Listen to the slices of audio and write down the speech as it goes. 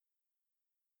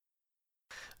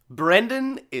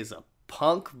Brendan is a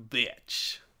punk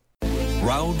bitch.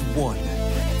 Round 1.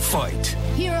 Fight.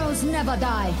 Heroes never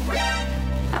die.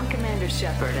 I'm Commander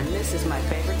Shepard, and this is my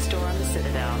favorite store on the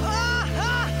Citadel.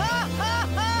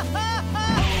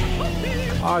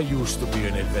 I used to be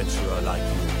an adventurer like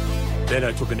you. Then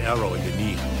I took an arrow in the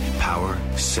knee. Power,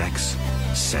 sex,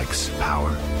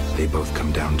 power. They both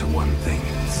come down to one thing.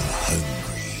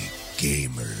 Hungry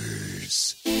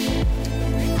gamers.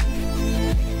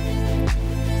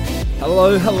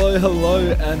 Hello,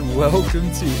 and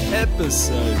welcome to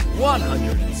episode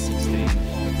 116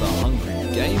 of The Hungry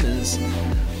Gamers.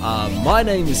 My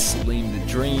name is Saleem the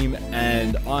Dream,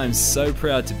 and I'm so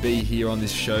proud to be here on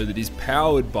this show that is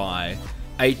powered by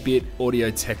 8-Bit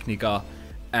Audio-Technica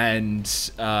and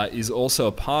is also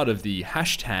a part of the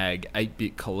hashtag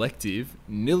 8-Bit Collective.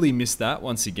 Nearly missed that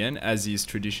once again, as is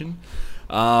tradition.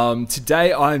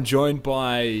 Today I'm joined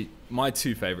by my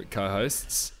two favourite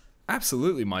co-hosts.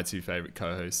 Absolutely my two favourite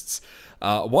co-hosts.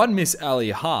 One, Miss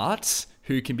Ali Hart,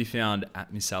 who can be found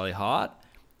at Miss Ali Hart,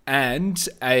 and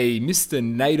a Mr.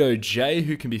 Nato J,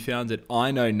 who can be found at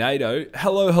I Know Nato.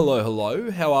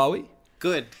 Hello. How are we?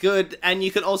 Good. And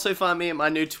you can also find me at my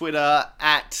new Twitter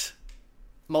at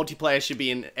multiplayer should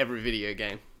be in every video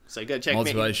game. So go check me.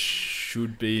 Multiplayer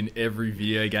should be in every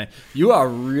video game. You are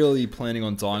really planning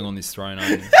on dying on this throne,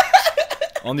 aren't you?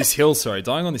 On this hill, sorry.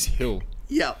 Dying on this hill.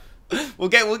 Yeah. We'll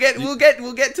get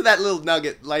to that little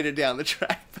nugget later down the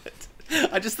track, but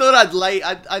I just thought I'd lay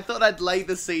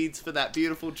the seeds for that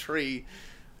beautiful tree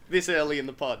this early in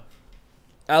the pod.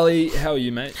 Ali, how are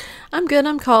you, mate? I'm good.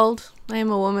 I'm cold. I am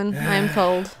a woman. I am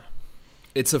cold.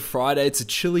 It's a Friday. It's a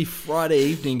chilly Friday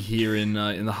evening here in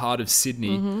the heart of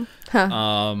Sydney,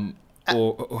 Ali,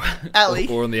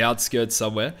 or on the outskirts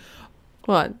somewhere.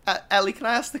 What? Ali, can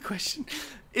I ask the question?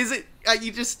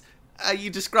 Are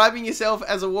you describing yourself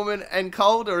as a woman and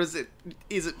cold, or is it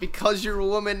because you're a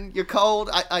woman you're cold?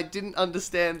 I didn't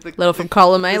understand the... Little from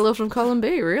column A, little from column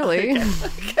B, really.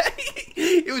 Okay.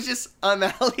 It was just, I'm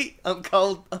Ali, I'm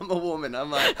cold, I'm a woman. I'm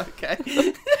like,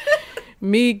 okay.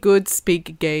 Me good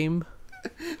speak game.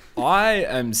 I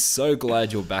am so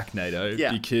glad you're back, Nato,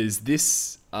 yeah. because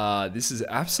this is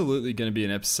absolutely going to be an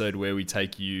episode where we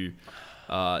take you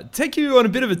on a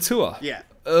bit of a tour. Yeah.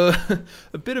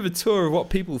 A bit of a tour of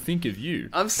what people think of you.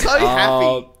 I'm so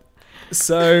happy.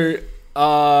 So,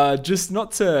 just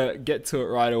not to get to it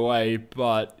right away,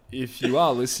 but if you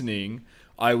are listening,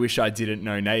 I wish I didn't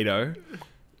know Nato.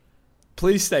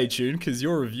 Please stay tuned because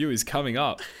your review is coming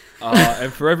up.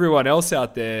 And for everyone else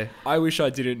out there, I wish I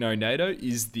didn't know Nato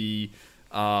is the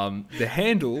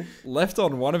handle left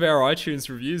on one of our iTunes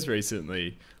reviews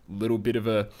recently. Little bit of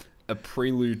a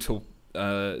prelude to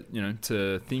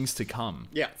to things to come.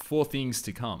 Yeah. 4 things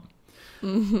to come.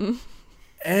 Mm-hmm.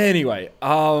 Anyway,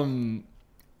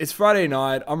 it's Friday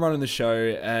night. I'm running the show,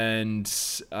 and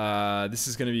this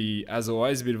is going to be, as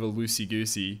always, a bit of a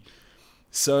loosey-goosey.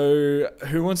 So,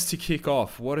 who wants to kick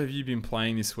off? What have you been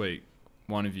playing this week?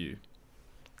 One of you.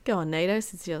 Go on, Nato,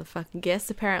 since you're the fucking guest.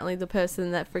 Apparently the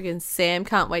person that friggin' Sam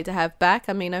can't wait to have back.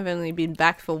 I mean, I've only been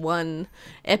back for one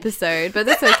episode, but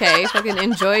that's okay. Fucking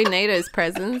enjoy Nato's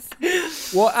presence.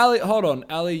 Well, Ali, hold on.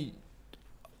 Ali,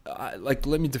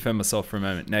 let me defend myself for a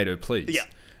moment. Nato, please. Yeah.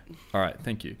 All right,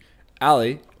 thank you.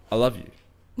 Ali, I love you.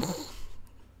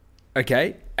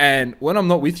 Okay? And when I'm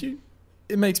not with you,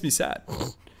 it makes me sad.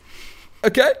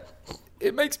 Okay?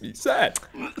 It makes me sad.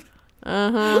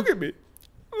 Uh-huh. Look at me.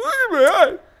 Look at my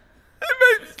eye. It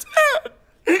made me sad.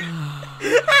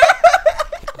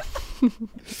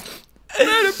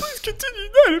 Nato, please continue.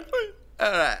 Nato, please.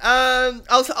 Alright,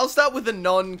 I'll start with the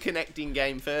non-connecting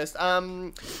game first.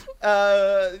 A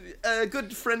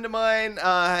good friend of mine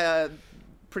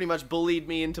pretty much bullied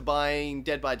me into buying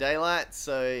Dead by Daylight,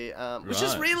 so which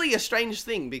is really a strange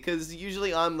thing because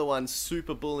usually I'm the one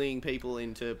super bullying people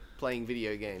into playing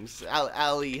video games.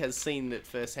 Ali has seen it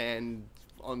firsthand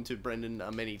onto Brendan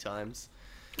many times.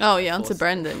 Oh yeah, onto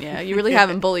Brendan. Yeah, you really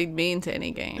haven't bullied me into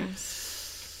any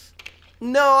games.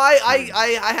 No,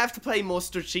 I have to play more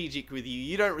strategic with you.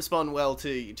 You don't respond well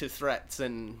to threats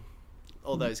and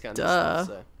all those kinds of stuff.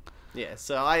 So. Yeah,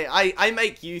 so I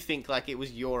make you think like it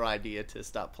was your idea to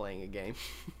start playing a game.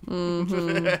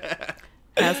 Mm-hmm.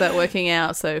 How's that working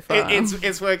out so far?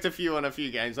 It's worked on a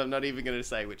few games. I'm not even going to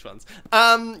say which ones.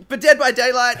 But Dead by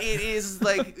Daylight, it is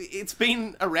like it's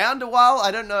been around a while.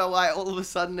 I don't know why all of a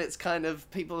sudden it's kind of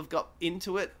people have got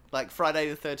into it. Like Friday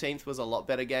the 13th was a lot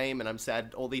better game, and I'm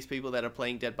sad all these people that are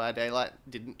playing Dead by Daylight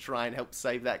didn't try and help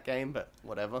save that game. But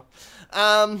whatever.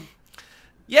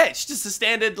 Yeah, it's just a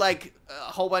standard like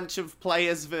a whole bunch of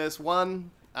players versus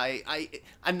one.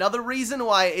 Another reason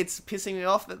why it's pissing me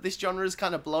off that this genre is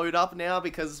kind of blowed up now,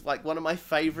 because like one of my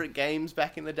favorite games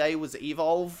back in the day was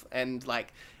Evolve, and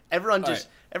like everyone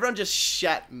just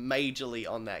shat majorly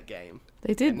on that game.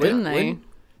 They did, didn't they?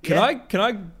 Can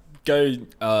I go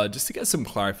just to get some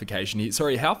clarification here?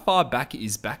 Sorry, how far back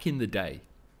is back in the day?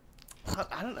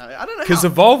 I don't know. Because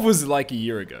Evolve was like a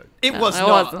year ago. It was it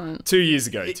not. wasn't. 2 years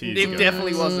ago. It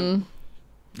definitely wasn't.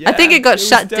 I think it got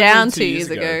shut definitely down 2 2 years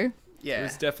ago. Yeah. It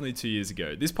was definitely 2 years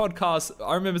ago. This podcast,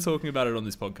 I remember talking about it on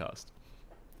this podcast.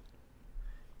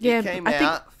 Yeah, It came I think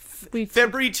out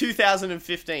February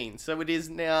 2015, so it is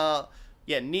now,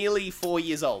 nearly 4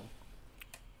 years old.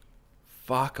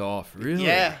 Fuck off, really?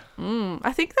 Yeah.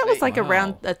 I think that was like Wow.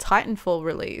 around a Titanfall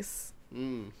release.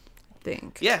 I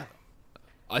think. Yeah.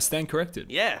 I stand corrected.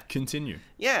 Yeah. Continue.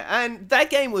 Yeah, and that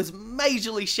game was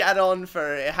majorly shat on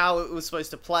for how it was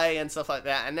supposed to play and stuff like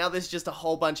that, and now there's just a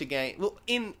whole bunch of games.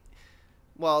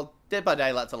 Well, Dead by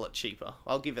Daylight's a lot cheaper,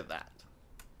 I'll give it that.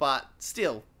 But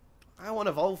still, I want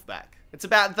Evolve back. It's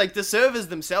about, like, the servers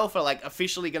themselves are, like,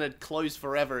 officially going to close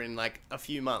forever in, like, a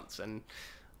few months, and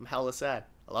I'm hella sad.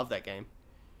 I love that game.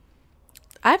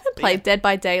 I haven't played Dead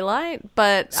by Daylight,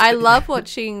 but I love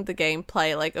watching the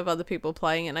gameplay like of other people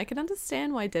playing it, and I can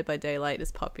understand why Dead by Daylight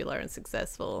is popular and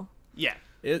successful. Yeah.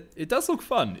 It does look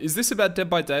fun. Is this about Dead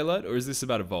by Daylight or is this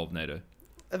about Evolve, Nato?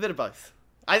 A bit of both.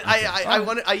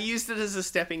 I used it as a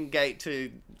stepping gate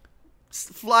to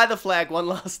fly the flag one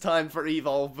last time for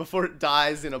Evolve before it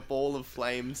dies in a ball of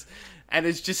flames and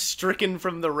is just stricken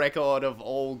from the record of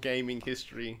all gaming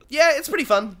history. Yeah, it's pretty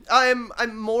fun.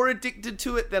 I'm more addicted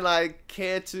to it than I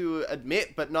care to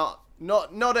admit, but not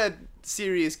a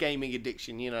serious gaming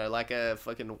addiction, like a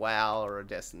fucking WoW or a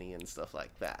Destiny and stuff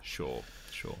like that. Sure.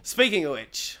 Speaking of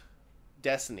which,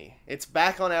 Destiny. It's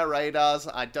back on our radars.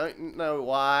 I don't know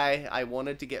why. I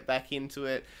wanted to get back into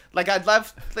it. I'd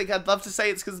love to say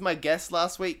it's because of my guest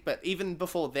last week, but even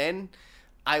before then,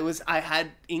 I had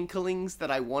inklings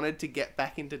that I wanted to get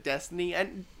back into Destiny.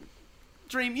 And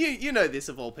Dream, you know this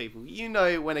of all people. You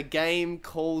know when a game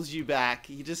calls you back,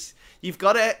 you've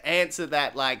got to answer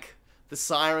that like the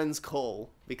siren's call,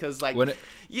 because like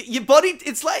your body,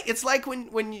 it's like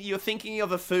when you're thinking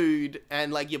of a food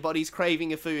and like your body's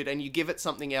craving a food and you give it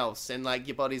something else and like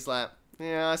your body's like,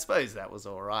 yeah, I suppose that was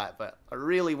all right, but I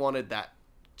really wanted that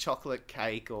chocolate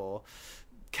cake or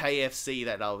KFC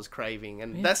that I was craving,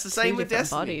 and that's the same with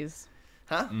Destiny. Bodies.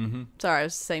 Huh? Mm-hmm. Sorry, I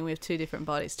was saying we have two different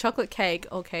bodies. Chocolate cake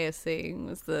or KFC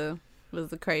was the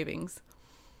cravings.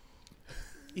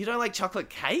 You don't like chocolate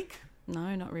cake?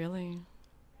 No, not really.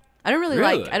 I don't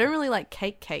really like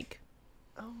cake.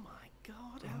 Oh my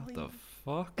god, What Ellie. the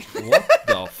fuck? What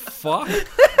the fuck?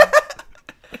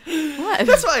 What?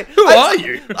 That's why. Who are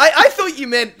you? I thought you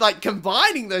meant like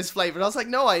combining those flavors. I was like,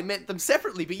 no, I meant them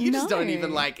separately. But you just No. don't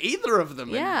even like either of them.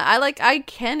 Yeah, I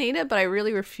can eat it, but I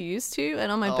really refuse to.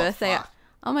 And on my birthday,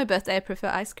 fuck. I prefer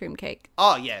ice cream cake.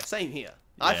 Oh yeah, same here.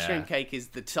 Ice Yeah. cream cake is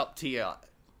the top tier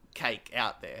cake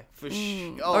out there for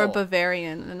sure. Or a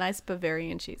nice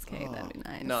Bavarian cheesecake. That'd be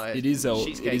nice. No, It is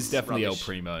cheesecake's definitely rubbish. El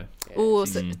Primo. Ooh,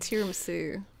 so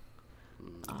tiramisu.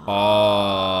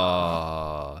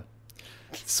 Oh.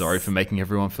 Sorry for making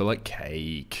everyone feel like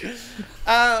cake.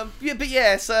 So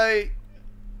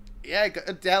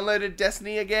downloaded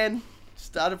Destiny again.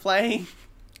 Started playing.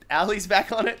 Ali's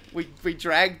back on it. We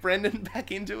dragged Brendan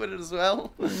back into it as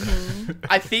well. Mm-hmm.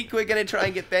 I think we're going to try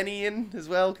and get Benny in as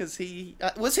well, because he...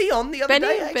 was he on the other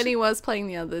day, actually? Benny was playing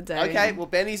the other day. Okay, well,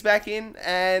 Benny's back in,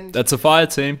 and... That's a fire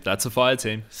team.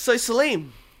 So,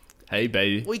 Saleem, Hey,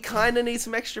 baby. we kind of need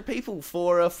some extra people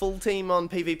for a full team on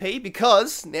PvP,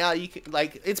 because now you can...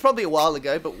 Like, it's probably a while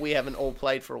ago, but we haven't all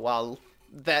played for a while.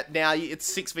 That now it's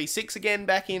 6v6 again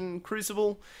back in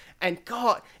Crucible. And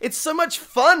God, it's so much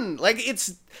fun.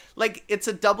 It's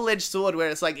a double-edged sword where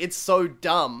it's like, it's so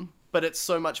dumb, but it's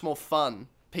so much more fun.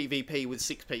 PvP with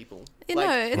 6 people. It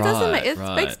doesn't make... It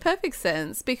Right. makes perfect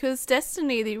sense, because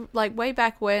Destiny, way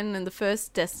back when in the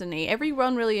first Destiny,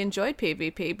 everyone really enjoyed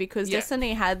PvP, because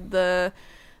Destiny had the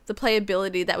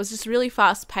playability that was just really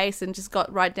fast paced and just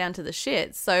got right down to the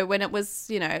shit. So when it was,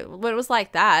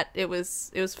 like that, it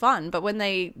was fun. But when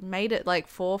they made it like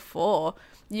 4-4,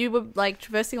 you were like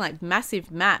traversing like massive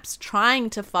maps trying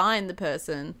to find the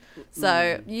person.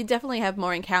 So you definitely have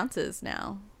more encounters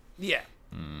now. Yeah.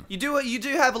 You do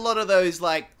have a lot of those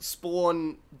like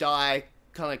spawn die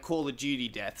kind of Call of Duty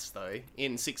deaths though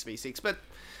in 6v6, but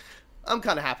I'm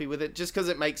kind of happy with it just because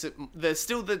it makes it. There's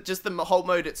still the whole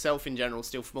mode itself in general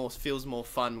still feels more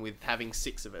fun with having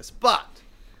 6 of us. But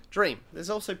Dream, there's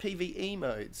also PvE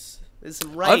modes. There's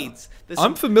some raids.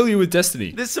 I'm familiar with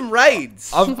Destiny. There's some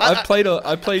raids. I played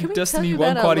Can we Destiny tell you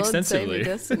 1 about quite our Lord Savior extensively.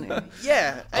 Destiny?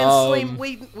 Yeah, and Saleem,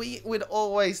 we would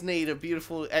always need a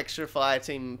beautiful extra fire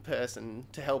team person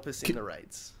to help us in the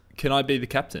raids. Can I be the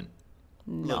captain?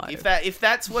 No. Look, if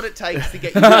that's what it takes to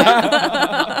get you back,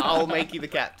 I'll make you the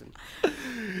captain.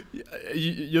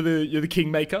 You're the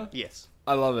kingmaker? Yes.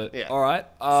 I love it. Yeah. All right.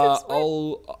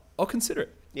 I'll consider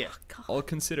it. Yeah. I'll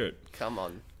consider it. Come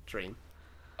on, Dream.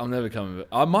 I'm never coming.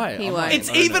 I might. He I won't. might. It's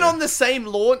I don't even know. on the same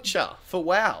launcher for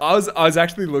WoW. I was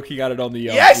actually looking at it on the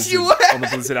Yes, you were! on the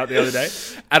Blizzard app the other day,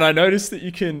 and I noticed that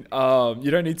you can you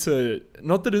don't need to.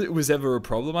 Not that it was ever a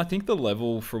problem. I think the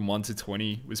level from 1 to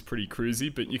 20 was pretty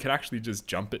cruisy, but you can actually just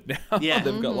jump it now. Yeah.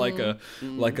 They've got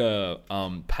like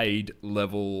a paid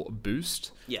level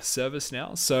boost Yes. service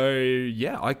now. So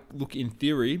yeah, I look in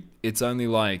theory, it's only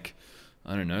like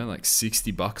I don't know, like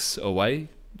 $60 away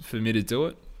for me to do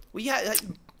it. Well, yeah.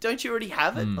 Don't you already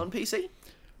have it on PC?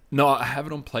 No, I have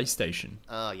it on PlayStation.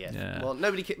 Oh yeah. Yeah. Well,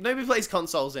 nobody plays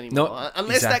consoles anymore. No,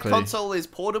 Unless exactly. that console is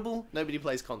portable, nobody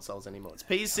plays consoles anymore. It's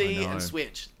PC I know. and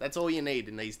Switch. That's all you need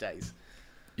in these days.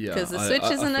 Yeah, Because the Switch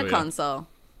isn't a feel you. console.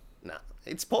 No,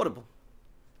 it's portable.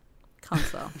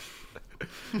 Console.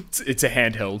 It's a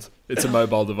handheld. It's a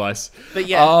mobile device. But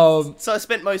yeah, Um, so I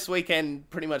spent most weekend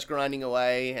pretty much grinding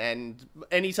away, and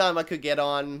anytime I could get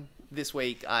on this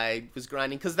week, I was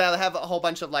grinding because they'll have a whole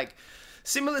bunch of like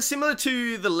similar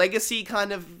to the legacy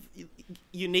kind of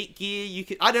unique gear. You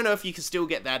could, I don't know if you can still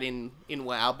get that in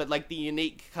WoW, but like the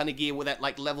unique kind of gear where that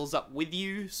like levels up with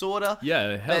you, sorta.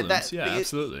 Yeah, Helens. Yeah,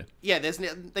 absolutely. Yeah,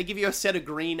 they give you a set of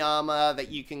green armor that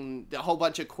you can, a whole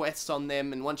bunch of quests on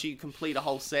them, and once you complete a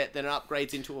whole set, then it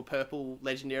upgrades into a purple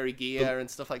legendary gear and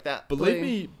stuff like that.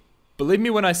 Believe me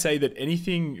when I say that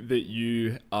anything that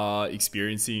you are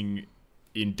experiencing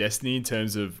in Destiny in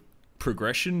terms of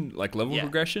progression, like level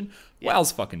progression,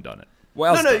 WoW's fucking done it.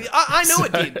 WoW's No, done it. I know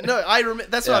it did. No, I remember.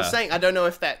 That's what I'm Yeah. saying. I don't know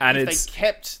if that And if it's- they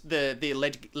kept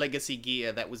the legacy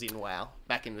gear that was in WoW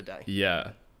back in the day.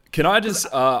 Yeah. Can I just?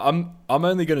 I'm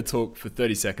only going to talk for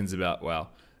 30 seconds about WoW.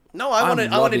 No, I want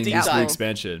to deep this new dive.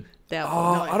 expansion. Doubtful.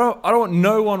 I don't.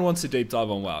 No one wants to deep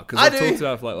dive on WoW because I I've do. talked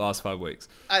about it for like the last 5 weeks.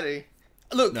 I do.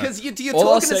 Look, because you're All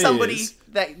I'll talking to say somebody is-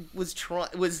 that was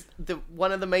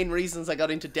one of the main reasons I got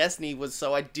into Destiny was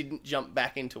so I didn't jump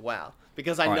back into WoW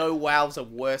because I Right. know WoW's a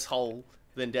worse hole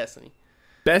than Destiny.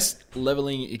 Best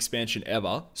leveling expansion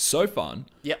ever. So fun.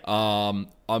 Yep. I'm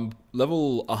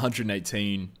level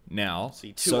 118 now. So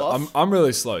you're two off? I'm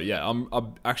really slow. Yeah, I've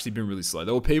actually been really slow.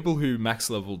 There were people who max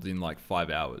leveled in like 5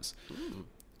 hours.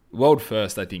 World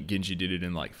first, I think Genji did it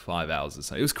in like 5 hours or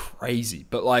so. It was crazy.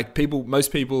 But like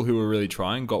most people who were really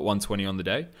trying got 120 on the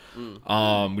day,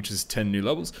 which is 10 new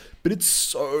levels. But it's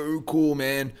so cool,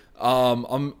 man. I'm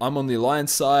on the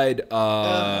Alliance side.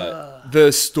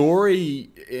 The story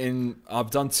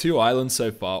I've done 2 islands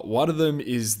so far. One of them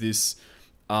is this.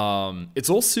 It's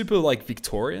all super like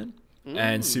Victorian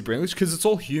and super English because it's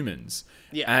all humans.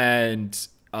 Yeah. And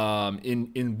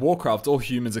in Warcraft, all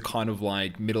humans are kind of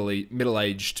like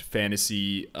middle-aged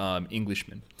fantasy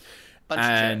Englishmen,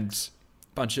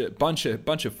 bunch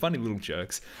of funny little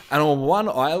jerks. And on one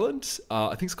island, I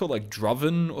think it's called like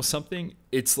Droven or something.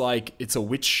 It's a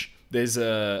witch. There's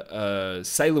a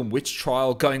Salem witch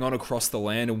trial going on across the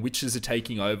land, and witches are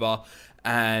taking over.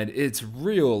 And it's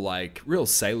real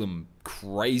Salem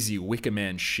crazy Wicker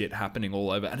Man shit happening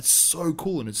all over, and it's so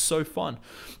cool and it's so fun.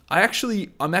 I'm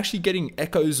actually getting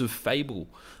echoes of Fable,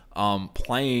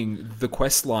 playing the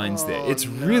quest lines there. It's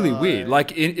really weird.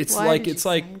 Like it's Why like did it's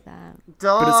you like, say that?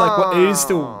 but it's like it is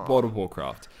still World of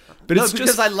Warcraft. But No, it's because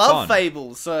just I love fun.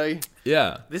 Fable, so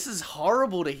Yeah. this is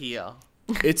horrible to hear.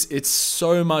 It's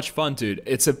so much fun, dude.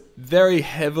 It's a very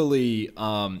heavily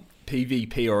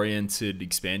PvP oriented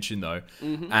expansion though.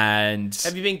 And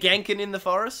Have you been ganking in the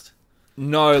forest?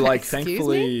 no, like Excuse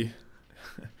thankfully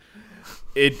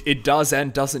it does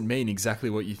and doesn't mean exactly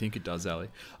what you think it does, Ali.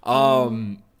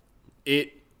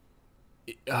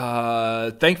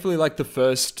 Thankfully, like the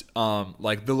first,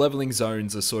 like the leveling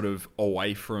zones are sort of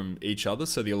away from each other,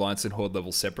 so the Alliance and Horde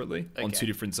level separately on Okay. 2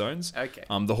 different zones. Okay.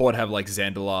 The Horde have like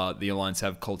Zandalar, the Alliance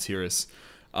have Kultiris.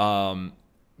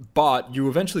 But you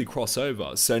eventually cross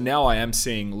over. So now I am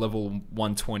seeing level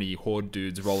 120 Horde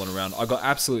dudes rolling around. I got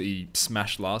absolutely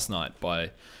smashed last night by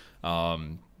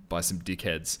some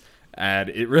dickheads. And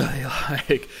it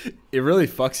really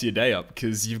fucks your day up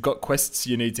because you've got quests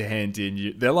you need to hand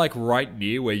in. They're like right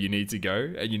near where you need to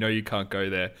go, and you know you can't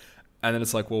go there. And then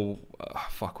it's like, well,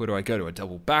 fuck, where do I go? Do I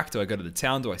double back? Do I go to the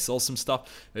town? Do I sell some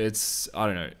stuff? I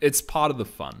don't know. It's part of the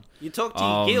fun. You talk to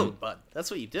your guild, bud. That's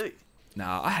what you do.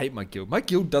 Nah, I hate my guild. My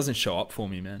guild doesn't show up for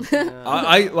me, man.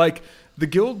 I like the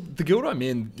guild I'm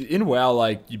in WoW,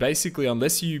 like you basically,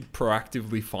 unless you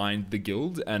proactively find the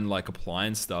guild and like apply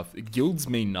and stuff, guilds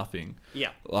mean nothing.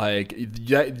 Yeah. Like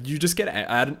you just get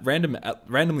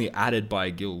randomly added by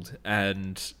a guild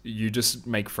and you just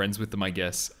make friends with them, I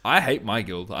guess. I hate my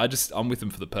guild. I'm with them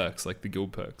for the perks, like the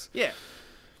guild perks. Yeah.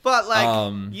 But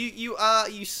like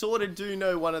you sort of do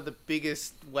know one of the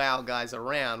biggest WoW guys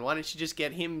around. Why don't you just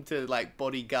get him to like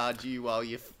bodyguard you while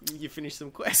you finish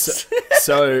some quests?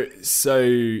 So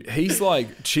he's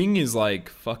like, Ching is like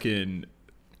fucking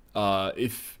how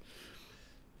do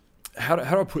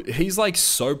I put, he's like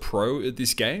so pro at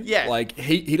this game. Yeah. Like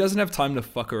he doesn't have time to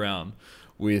fuck around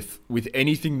with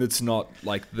anything that's not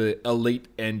like the elite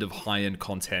end of high end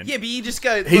content. Yeah, but you just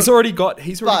go. He's already got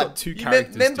two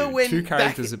characters. Remember dude. when Two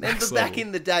characters back, at max remember level. back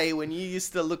in the day when you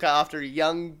used to look after a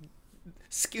young,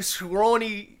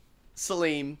 scrawny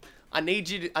Saleem? I need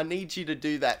you to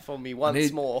do that for me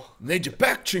once more. Need your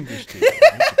back, Chinglish.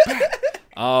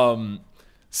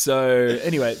 So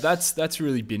anyway, that's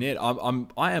really been it.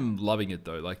 I am loving it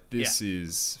though. Like this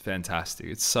is fantastic.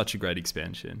 It's such a great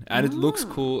expansion, and it looks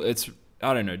cool.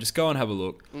 I don't know, just go and have a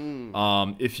look.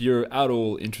 If you're at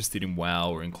all interested in WoW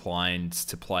or inclined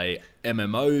to play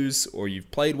MMOs, or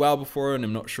you've played WoW before and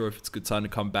I'm not sure if it's a good time to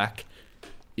come back,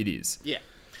 it is. Yeah.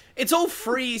 It's all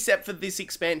free except for this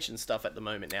expansion stuff at the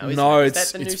moment now, isn't No, it?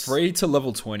 it's free to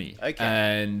level 20. Okay.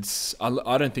 And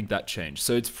I don't think that changed.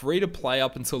 So it's free to play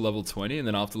up until level 20, and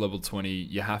then after level 20,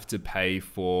 you have to pay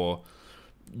for...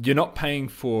 You're not paying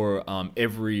for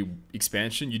every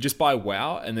expansion. You just buy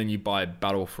WoW, and then you buy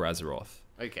Battle for Azeroth.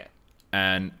 Okay.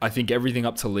 And I think everything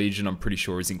up to Legion, I'm pretty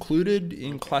sure, is included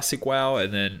in Classic WoW,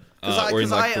 and then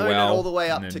Because I own it all the way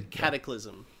up to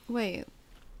Cataclysm. Wait.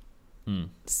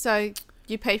 So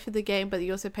you pay for the game, but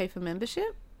you also pay for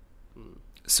membership?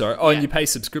 Sorry. Oh, and you pay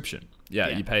subscription. Yeah,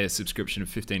 you pay a subscription of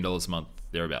 $15 a month,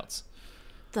 thereabouts.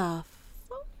 The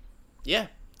fuck? Yeah.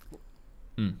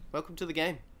 Welcome to the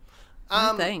game.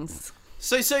 Thanks.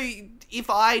 So if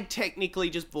I technically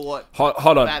just bought...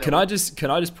 Hold on. Battle- Can I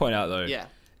just point out, though? Yeah.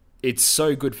 It's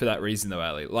so good for that reason, though,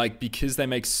 Ali. Like, because they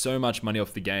make so much money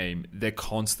off the game, they're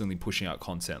constantly pushing out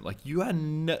content. Like, you are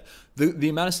the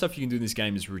amount of stuff you can do in this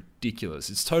game is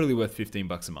ridiculous. It's totally worth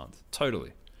 $15 a month.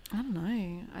 Totally. I don't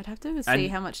know. I'd have to see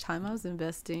how much time I was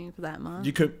investing for that month.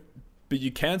 But you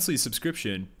cancel your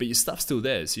subscription, but your stuff's still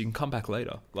there, so you can come back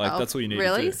later. Like, that's all you need to do.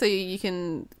 Really? So you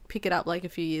can pick it up like a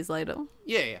few years later?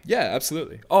 Yeah. Yeah,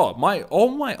 absolutely. Oh,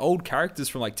 all my old characters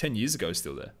from like 10 years ago are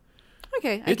still there.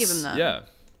 Okay, I give him that.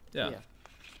 Yeah.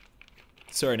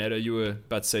 Sorry, Nato, you were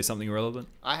about to say something irrelevant?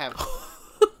 I have...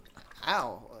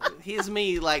 Ow. Here's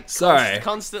me, like, Sorry.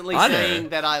 constantly saying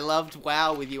that I loved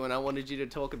WoW with you and I wanted you to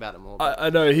talk about it more. I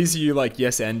know, here's you, like,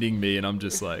 yes-ending me, and I'm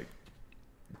just, like,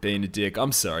 being a dick.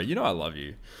 I'm sorry. You know I love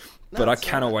you. But I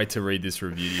cannot wait to read this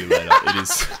review to you later. It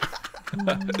is...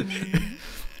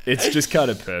 It's just kind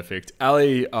of perfect.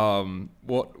 Ali,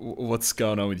 what's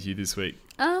going on with you this week?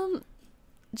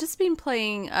 Just been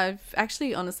playing. I've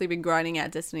actually honestly been grinding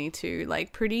out Destiny 2,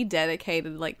 like pretty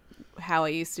dedicated, like how I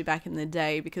used to back in the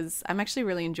day, because I'm actually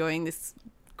really enjoying this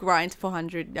grind to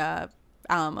 400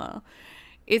 armor.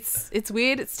 It's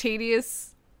weird, it's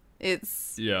tedious,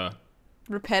 it's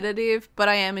repetitive, but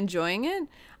I am enjoying it.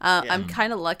 I'm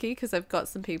kind of lucky because I've got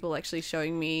some people actually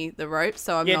showing me the ropes,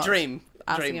 so I'm not Dream.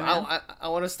 around. I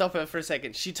want to stop her for a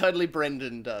second. She totally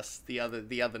Brendaned us the other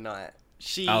night.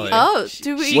 Ali.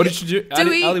 Do we? What did you do?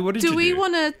 Ali, what did you do? Do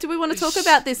we want to talk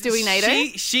about this? Do we,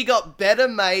 Nato? She got better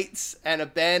mates and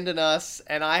abandoned us,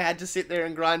 and I had to sit there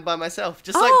and grind by myself,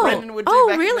 just like Brendan would do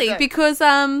back really? in the day. Because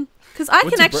I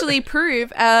can actually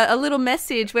prove a little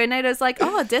message where Nato's like,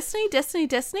 "Oh, Destiny," and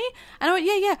I went,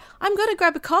 "Yeah, I'm gonna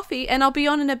grab a coffee and I'll be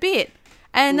on in a bit."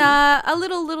 And a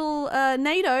little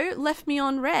Nato left me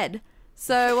on red.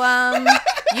 So,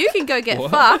 you can go get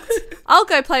fucked. I'll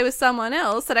go play with someone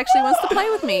else that actually wants to play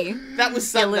with me. That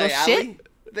was You Sunday, little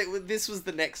Ali. This was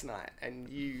the next night, and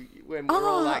when we were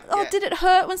all like, did it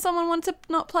hurt when someone wanted to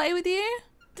not play with you?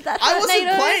 Did that hurt, I wasn't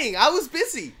Nato? playing. I was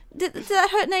busy. Did that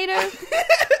hurt, Nato?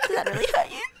 Did that really hurt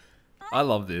you? I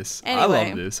love this. Anyway. I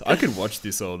love this. I could watch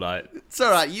this all night. It's all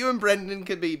right. You and Brendan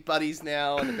could be buddies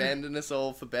now and abandon us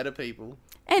all for better people.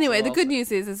 Anyway, the good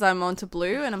news is I'm onto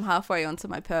blue and I'm halfway onto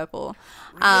my purple.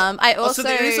 I also so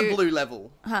there is a blue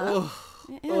level. Yeah,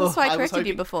 that's why I corrected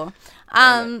you before.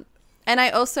 And I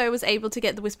also was able to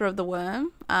get the Whisper of the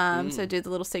Worm. So do the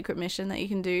little secret mission that you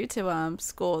can do to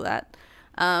score that.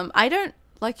 I don't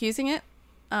like using it.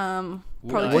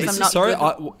 Probably because I'm not. Sorry,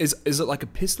 good. is it like a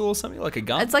pistol or something? Like a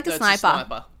gun? It's like a No, sniper. It's a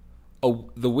sniper.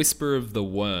 the Whisper of the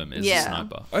Worm is a Yeah.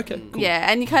 sniper. Okay, cool.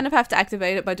 Yeah, and you kind of have to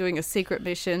activate it by doing a secret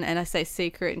mission, and I say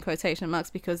secret in quotation marks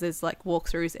because there's like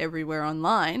walkthroughs everywhere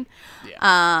online.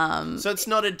 Yeah. So it's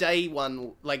not a day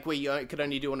one, like where you could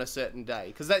only do on a certain day,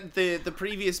 because that the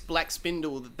previous Black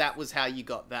Spindle, that was how you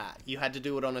got that. You had to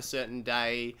do it on a certain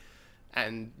day,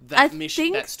 and that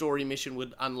story mission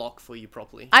would unlock for you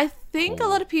properly. I think a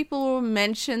lot of people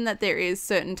mention that there is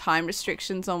certain time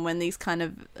restrictions on when these kind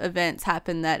of events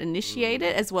happen that initiate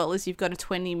it, as well as you've got a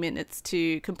 20 minutes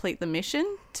to complete the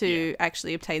mission to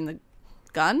actually obtain the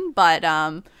gun. But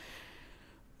my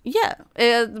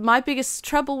biggest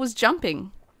trouble was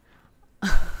jumping.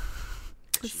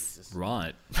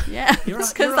 Right. Yeah, You're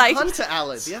a hunter,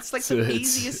 Alice. That's like the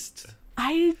easiest.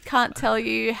 I can't tell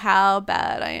you how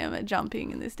bad I am at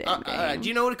jumping in this damn game. Do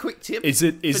you know what a quick tip? Is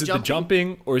it the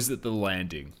jumping or is it the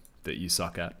landing that you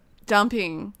suck at?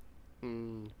 Jumping.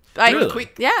 Really?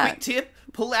 Quick tip: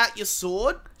 pull out your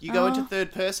sword. You go into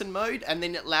third person mode, and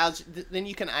then it allows. Then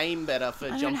you can aim better for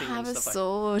jumping and stuff. I don't have a like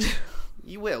sword.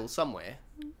 You will somewhere.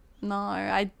 No,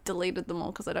 I deleted them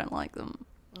all because I don't like them.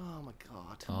 Oh my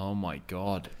god. Oh my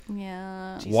god.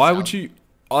 Yeah. Jesus, Why would you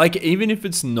even if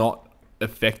it's not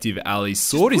effective, Ali's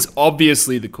sword is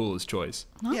obviously the coolest choice.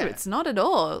 No, it's not at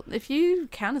all. If you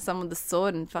counter someone with a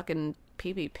sword and fucking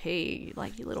PvP,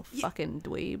 like you little fucking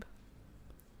dweeb.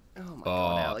 Oh my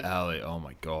god, Ali. Oh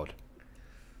my god.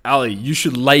 Ali, you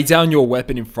should lay down your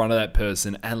weapon in front of that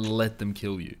person and let them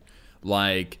kill you.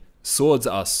 Like, swords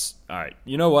are... Alright,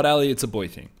 you know what, Ali? It's a boy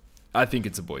thing. I think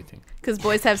it's a boy thing. Because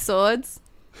boys have swords?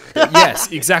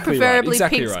 Yes, exactly Preferably right.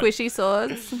 Exactly pink right. squishy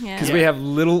swords. Yeah. Because we have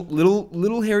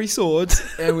little hairy swords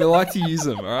and we like to use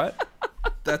them, alright?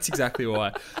 That's exactly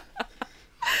why.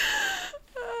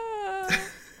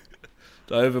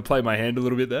 Did I overplay my hand a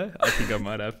little bit there? I think I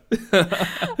might have.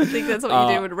 I think that's what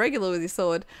you do with regular with your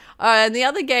sword. And the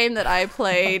other game that I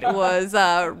played was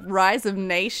Rise of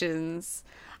Nations.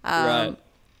 Right.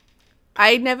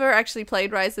 I never actually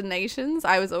played Rise of Nations.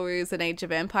 I was always an Age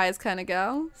of Empires kind of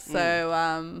girl. So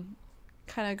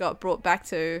kind of got brought back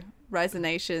to Rise of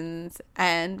Nations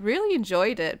and really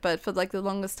enjoyed it. But for like the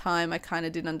longest time, I kind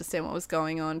of didn't understand what was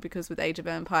going on because with Age of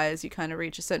Empires, you kind of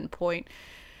reach a certain point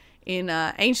in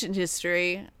ancient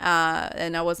history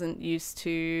and I wasn't used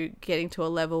to getting to a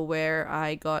level where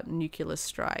I got nuclear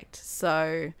striked.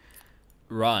 So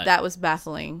that was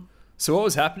baffling. So what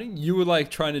was happening? You were like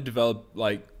trying to develop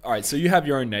like, all right, so you have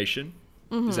your own nation.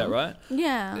 Mm-hmm. Is that right?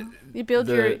 Yeah. You build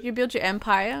your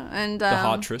empire and the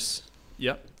Heartress.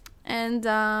 Yep.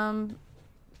 And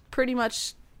pretty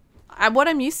much what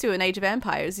I'm used to in Age of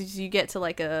Empires is you get to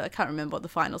like I can't remember what the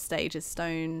final stage is,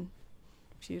 stone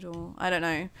feudal, I don't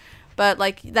know, but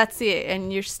like that's it,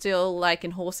 and you're still like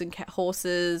in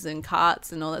horses and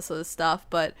carts and all that sort of stuff.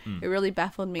 But it really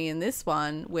baffled me in this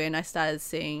one when I started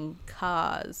seeing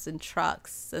cars and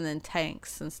trucks and then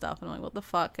tanks and stuff, and I'm like, what the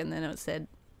fuck? And then it said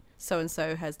so and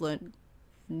so has learned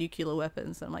nuclear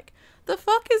weapons, and I'm like, the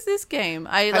fuck is this game?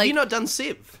 Have you not done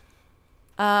Civ?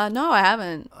 No, I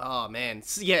haven't. Oh man,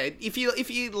 yeah. If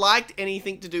you liked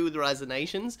anything to do with Rise of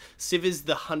Nations, Civ is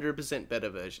the 100% better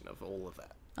version of all of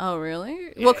that. Oh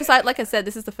really? Yeah. Well, because like I said,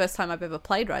 this is the first time I've ever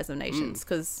played Rise of Nations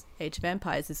because Age of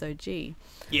Empires is OG.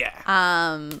 Yeah.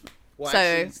 Well, so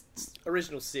actually,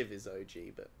 original Civ is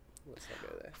OG, but let's not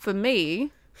go there. For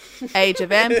me, Age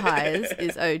of Empires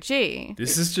is OG.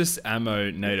 This is just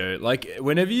ammo, Nato. Like,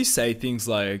 whenever you say things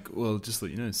like, well, just let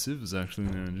you know, Civ is actually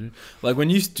OG. Like, when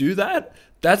you do that,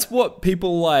 that's what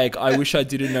people like, I wish I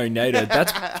didn't know Nato.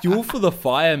 That's fuel for the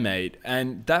fire, mate.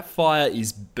 And that fire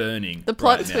is burning. The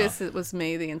plot right twist, now. it was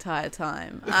me the entire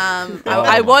time.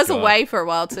 I was away for a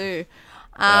while too.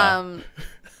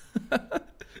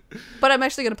 But I'm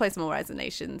actually going to play some more Rise of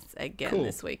Nations again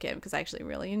this weekend because I actually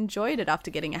really enjoyed it after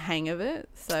getting a hang of it.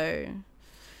 So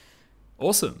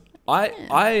awesome.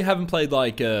 I haven't played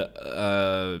like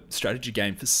a strategy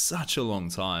game for such a long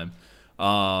time.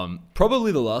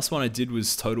 Probably the last one I did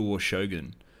was Total War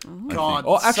Shogun. God,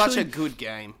 such a good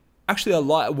game. Actually, I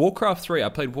like Warcraft 3. I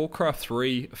played Warcraft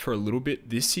 3 for a little bit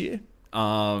this year.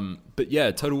 But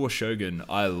yeah, Total War Shogun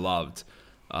I loved.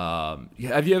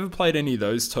 Have you ever played any of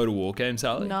those Total War games,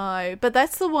 Ali? No, but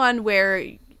that's the one where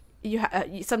you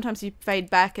sometimes you fade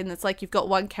back and it's like you've got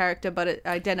one character but it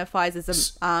identifies as an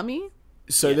army.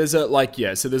 So there's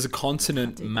a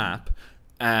continent map,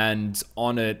 and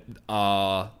on it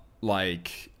are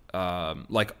like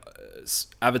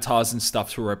avatars and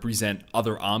stuff to represent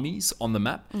other armies on the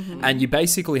map, and you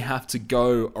basically have to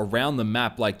go around the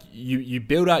map. Like you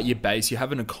build out your base, you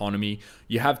have an economy,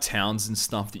 you have towns and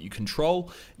stuff that you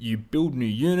control, you build new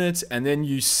units, and then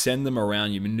you send them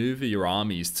around, you maneuver your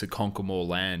armies to conquer more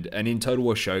land. And in Total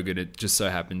War Shogun, it just so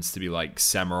happens to be like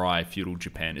samurai feudal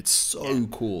Japan. It's so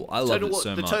cool. I love it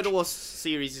so much. The Total War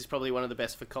series is probably one of the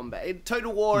best for combat.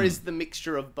 Total War is the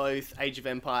mixture of both Age of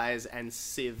Empires and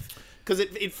Civ. Because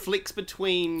it flicks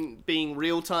between being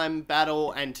real-time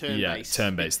battle and turn-based. Yeah,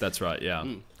 turn-based, that's right, yeah.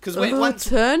 Because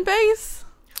turn-based?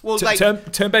 Well,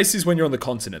 turn-based is when you're on the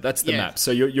continent. That's the map.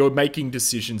 So you're making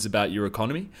decisions about your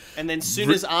economy. And then soon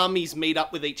as armies meet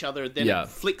up with each other, then it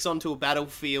flicks onto a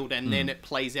battlefield, and then it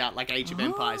plays out like Age of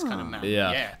Empires kind of map.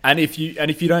 Yeah. And if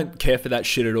you don't care for that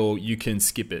shit at all, you can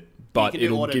skip it. But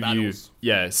it'll give battles.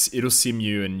 it'll sim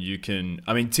you, and you can.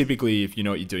 I mean, typically, if you know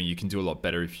what you're doing, you can do a lot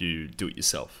better if you do it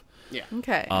yourself. Yeah.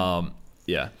 Okay.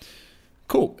 Yeah.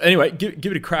 Cool. Anyway, give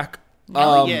it a crack.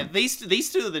 These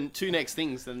two are the two next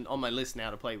things on my list now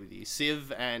to play with you: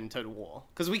 Civ and Total War.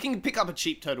 Because we can pick up a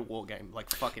cheap Total War game like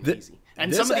fucking easy,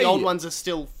 and some of the old ones are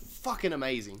still fucking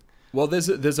amazing. Well, there's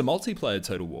a multiplayer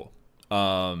Total War,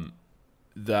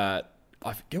 that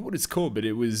I forget what it's called, but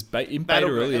it was in beta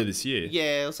earlier this year.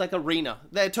 Yeah, it's like Arena.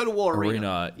 Total War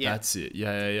Arena. Yeah. That's it.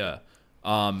 Yeah.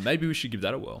 Maybe we should give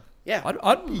that a whirl. Yeah,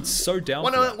 I'd be so down.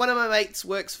 One of my mates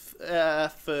works for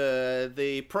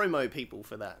the promo people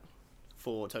for that,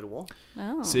 for Total War.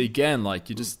 Oh. So again, like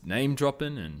you're just name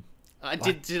dropping and.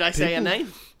 Did I say a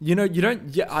name? You know, you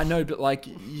don't. Yeah, I know, but like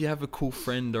you have a cool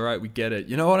friend. All right, we get it.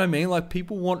 You know what I mean? Like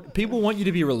people want you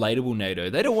to be relatable, Nato.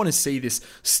 They don't want to see this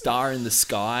star in the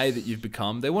sky that you've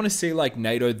become. They want to see like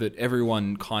Nato that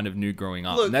everyone kind of knew growing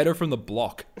up. Look, Nato from the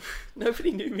block. Nobody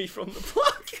knew me from the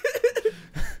block.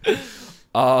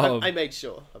 I made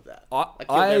sure of that. I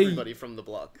killed everybody from the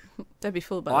block. Don't be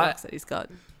fooled by the looks that he's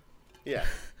got. Yeah.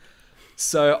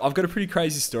 So I've got a pretty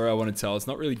crazy story I want to tell. It's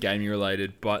not really gaming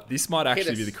related, but this might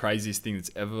actually be the craziest thing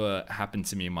that's ever happened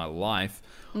to me in my life.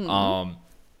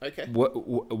 Okay.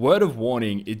 Word of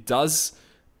warning: it does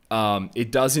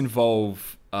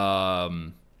involve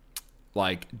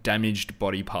like damaged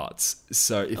body parts.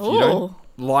 So if you don't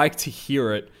like to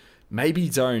hear it, maybe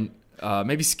don't.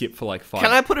 Maybe skip for like 5 Can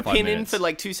I put a pin minutes. in for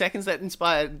like 2 seconds that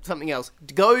inspired something else?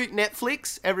 Go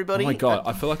Netflix, everybody. Oh my god,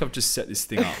 I feel like I've just set this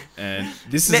thing up. And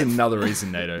this is another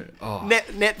reason, Nato. Oh.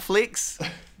 Netflix,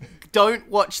 don't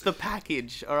watch The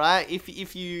Package, alright?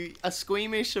 If you are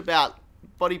squeamish about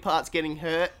body parts getting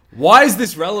hurt. Why is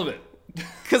this relevant?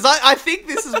 Because I think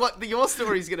this is what your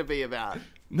story is going to be about.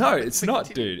 No, it's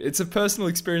not, dude. It's a personal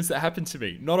experience that happened to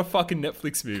me, not a fucking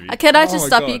Netflix movie. Can I just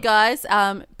stop you guys?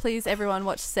 Please, everyone,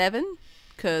 watch Seven,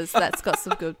 because that's got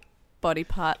some good body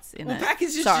parts in it.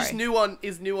 Package is just new on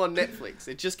Netflix.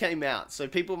 It just came out, so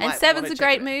people might. And Seven's a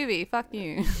great movie. Fuck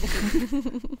you.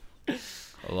 I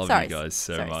love you guys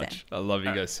so much. I love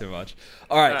you guys so much.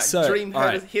 All right, so Dream,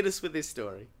 hit us with this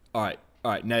story. All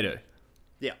right, Nato.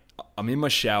 Yeah. I'm in my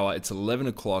shower. It's 11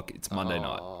 o'clock. It's Monday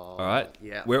night. All right?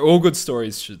 Yeah. Where all good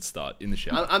stories should start, in the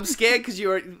shower. I'm scared because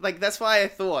you're like, that's why I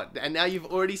thought. And now you've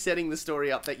already setting the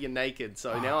story up that you're naked.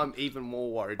 So now I'm even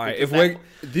more worried. All right,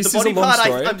 this is a long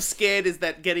story. I'm scared is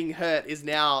that getting hurt is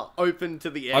now open to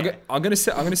the air. I'm gonna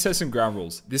set some ground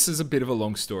rules. This is a bit of a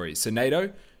long story. So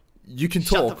NATO, you can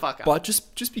Shut talk, the fuck up. but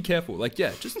just be careful. Like,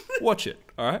 just watch it.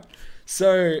 All right.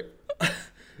 So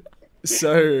it's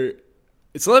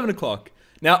 11 o'clock.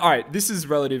 Now, all right, this is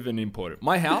relative and important.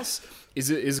 My house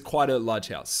is quite a large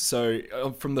house. So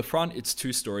from the front, it's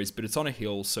 2 stories, but it's on a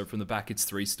hill. So from the back, it's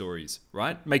 3 stories,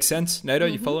 right? Makes sense, Nato?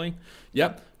 You following?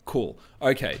 Yep. Cool.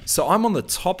 Okay, so I'm on the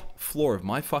top floor of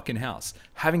my fucking house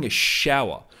having a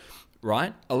shower,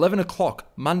 right? 11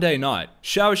 o'clock, Monday night.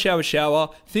 Shower,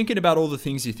 thinking about all the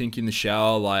things you think in the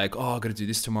shower, like, oh, I've got to do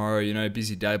this tomorrow,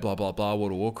 busy day, blah, blah, blah.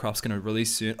 World of Warcraft's going to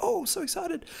release soon. Oh, so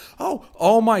excited.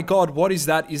 Oh my God, what is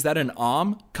that? Is that an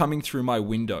arm coming through my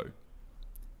window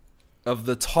of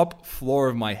the top floor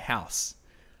of my house?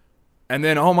 And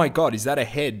then, oh my God, is that a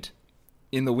head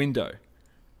in the window?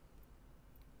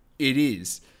 It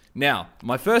is. Now,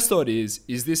 my first thought is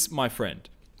this my friend?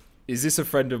 Is this a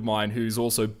friend of mine who's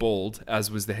also bald,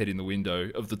 as was the head in the window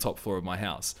of the top floor of my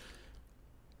house?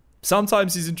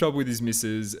 Sometimes he's in trouble with his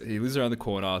missus. He lives around the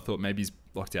corner. I thought maybe he's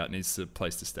locked out, needs a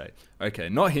place to stay. Okay,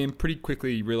 not him. Pretty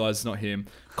quickly realized it's not him.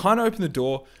 Kind of open the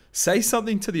door, say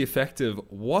something to the effect of,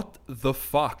 what the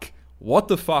fuck? What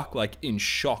the fuck? Like in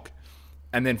shock.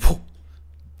 And then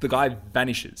the guy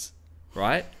vanishes,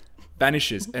 right?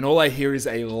 Vanishes. And all I hear is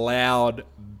a loud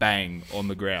bang on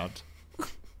the ground.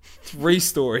 3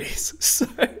 stories.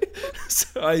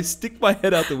 So I stick my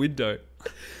head out the window,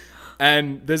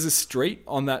 and there's a street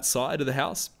on that side of the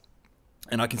house.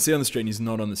 And I can see on the street, and he's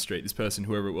not on the street. This person,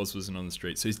 whoever it was, wasn't on the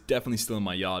street. So he's definitely still in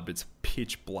my yard, but it's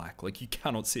pitch black. Like, you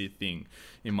cannot see a thing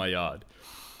in my yard.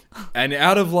 And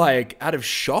out of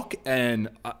shock and,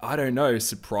 I don't know,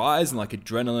 surprise and, like,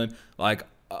 adrenaline, like,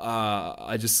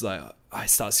 I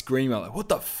start screaming, like, what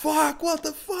the fuck? What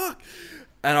the fuck?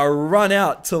 And I run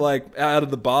out to, like, out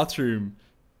of the bathroom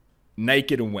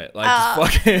naked and wet. Like,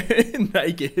 just fucking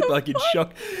naked, like, in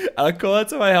shock. And I call out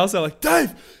to my house, I'm like,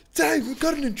 Dave, we've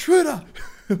got an intruder.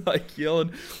 Like,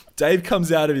 yelling. Dave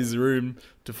comes out of his room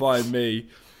to find me.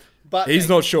 But he's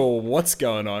not sure what's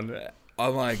going on.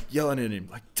 I'm like yelling at him,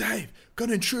 like, Dave, got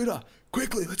an intruder.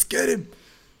 Quickly, let's get him.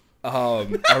 I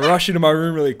rush into my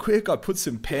room really quick. I put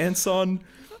some pants on.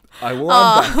 I run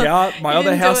back out. My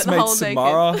other housemate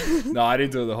Samara. No, I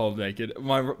didn't do it the whole naked.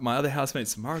 My other housemate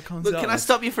Samara comes out. Look, can I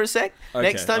stop you for a sec? Okay,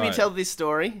 Next time you right. tell this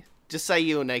story, just say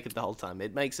you were naked the whole time.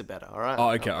 It makes it better, all right? Oh,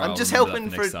 okay. I'm just I'll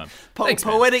remember helping that for next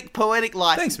time. poetic Thanks,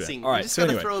 licensing. man. All right, You just so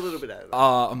gotta anyway, throw a little bit out of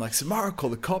it. I'm like, Samara, call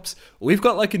the cops. We've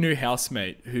got like a new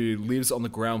housemate who lives on the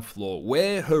ground floor.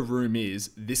 Where her room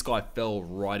is, this guy fell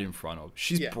right in front of.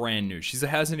 She's brand new. She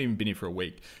hasn't even been here for a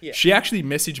week. Yeah. She actually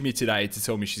messaged me today to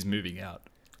tell me she's moving out.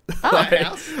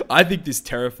 I think this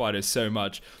terrified her so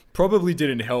much. Probably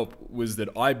didn't help was that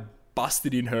I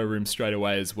busted in her room straight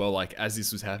away as well. Like, as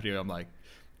this was happening, I'm like,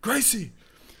 Gracie,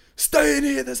 stay in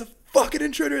here. There's a fucking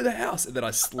intruder in the house. And then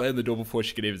I slammed the door before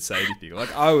she could even say anything.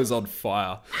 Like, I was on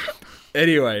fire.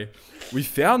 Anyway, we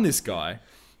found this guy,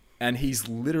 and he's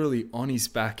literally on his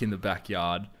back in the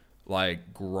backyard,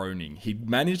 like, groaning. He'd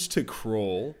managed to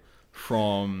crawl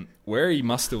from where he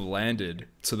must have landed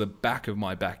to the back of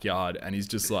my backyard, and he's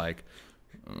just like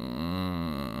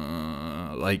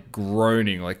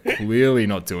groaning, like clearly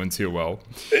not doing too well.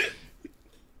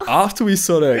 After we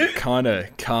sort of kind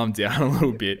of calmed down a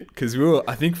little bit, because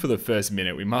I think for the first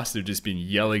minute we must have just been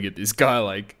yelling at this guy,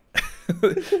 like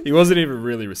he wasn't even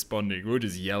really responding. We were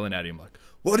just yelling at him like,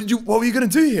 what were you gonna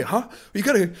do here, huh? Were you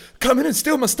gonna come in and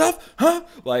steal my stuff, huh?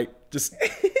 Like, just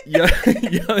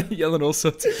yelling all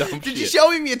sorts of dumb shit. Did you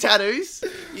show him your tattoos?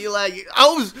 You're like, I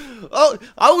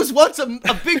was once a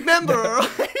big member,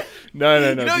 alright? No.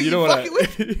 You know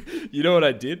what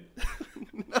I did?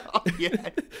 Oh, yeah.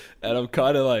 And I'm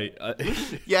kind of like,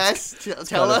 yes,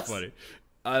 tell us. Funny.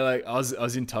 I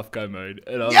was in tough guy mode,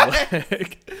 and I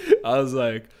was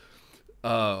like,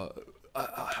 I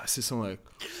said something like,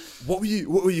 what were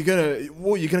you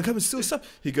gonna come and steal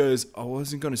stuff? He goes, I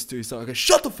wasn't gonna steal stuff. I go,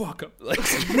 shut the fuck up. Like,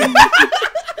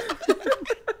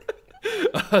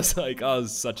 I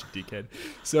was such a dickhead.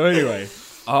 So anyway,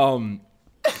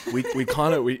 we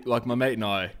like my mate and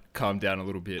I calmed down a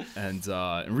little bit and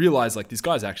realized like this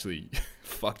guy's actually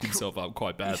fucked himself up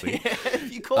quite badly. Yeah,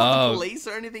 have you called the police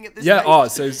or anything at this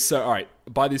stage? So all right,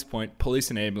 by this point, police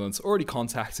and ambulance already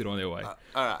contacted on their way.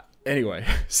 All right. Anyway,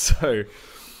 so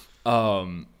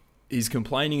he's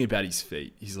complaining about his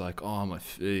feet. He's like, oh, my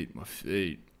feet.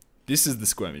 This is the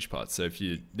squirmish part, so if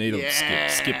you need to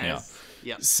skip now.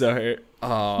 Yep. So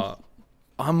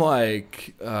I'm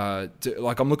like,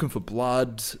 I'm looking for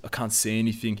blood. I can't see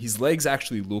anything. His legs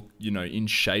actually look, in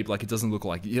shape. Like, it doesn't look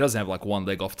like, he doesn't have like one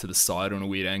leg off to the side on a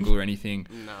weird angle or anything.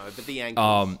 No, but the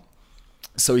ankles.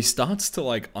 So he starts to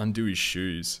like undo his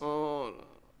shoes. Oh.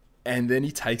 And then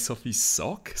he takes off his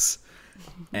socks.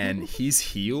 And his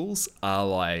heels are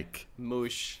like...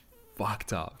 mush.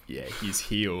 Fucked up. Yeah, his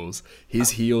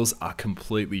heels are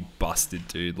completely busted,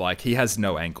 dude. Like, he has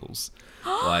no ankles.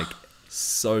 Like...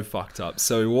 so fucked up.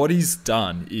 So what he's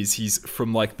done is he's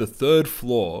from like the 3rd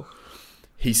floor,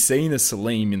 he's seen a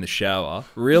Saleem in the shower,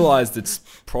 realized it's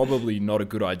probably not a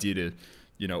good idea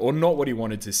to, or not what he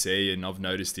wanted to see, and I've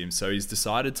noticed him. So he's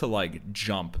decided to like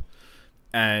jump.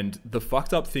 And the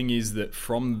fucked up thing is that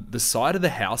from the side of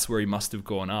the house where he must have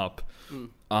gone up,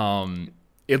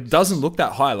 it doesn't look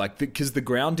that high, like because the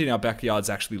ground in our backyard is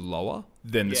actually lower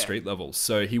than the street level.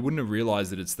 So he wouldn't have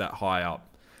realized that it's that high up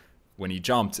when he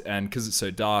jumped, and because it's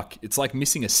so dark, it's like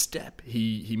missing a step.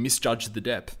 He misjudged the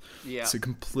depth, so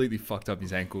completely fucked up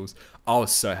his ankles. I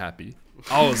was so happy.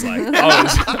 I was like,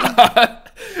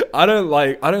 I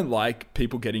don't like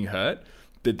people getting hurt,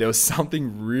 but there was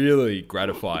something really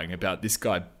gratifying about this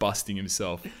guy busting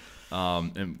himself,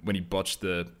 and when he botched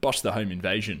the home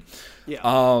invasion.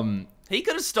 Yeah. He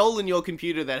could have stolen your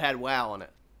computer that had WoW on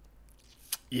it.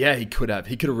 Yeah, he could have.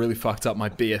 He could have really fucked up my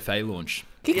BFA launch.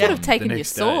 He could have taken your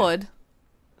sword.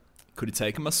 Could have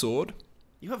taken my sword.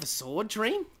 You have a sword,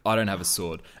 Dream? I don't have a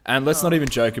sword. And let's not even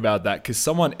joke about that, because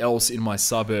someone else in my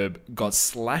suburb got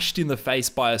slashed in the face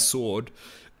by a sword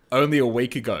only a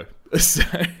week ago. So,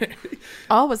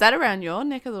 Oh, was that around your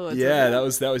neck of the woods? yeah, that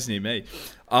was near me.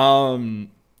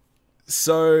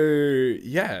 So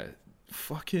yeah,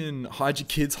 fucking hide your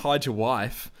kids, hide your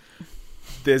wife.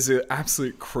 There's an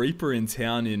absolute creeper in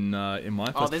town in my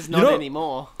place. Oh, there's not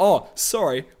anymore. Oh,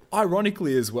 sorry.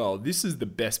 Ironically as well, this is the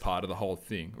best part of the whole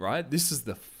thing, right? This is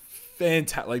the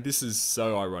fantastic. Like, this is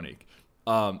so ironic.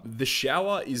 The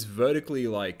shower is vertically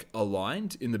like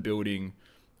aligned in the building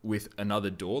with another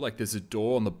door. Like, there's a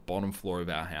door on the bottom floor of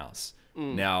our house.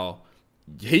 Now,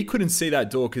 he couldn't see that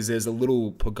door because there's a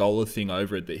little pergola thing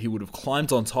over it that he would have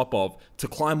climbed on top of to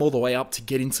climb all the way up to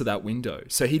get into that window.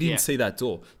 So he didn't see that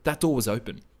door. That door was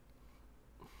open.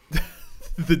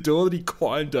 The door that he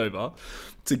climbed over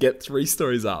to get 3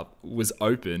 stories up was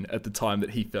open at the time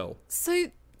that he fell. So,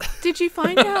 did you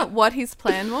find out what his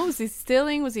plan was? Was he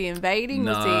stealing? Was he invading?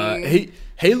 Nah, Was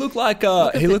he looked like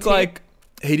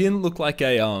he didn't look like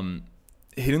a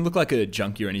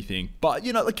junkie or anything. But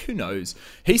like, who knows?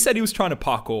 He said he was trying to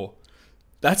parkour.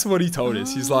 That's what he told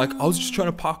us. He's like, I was just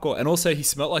trying to parkour, and also he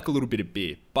smelled like a little bit of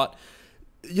beer. But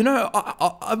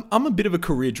I'm a bit of a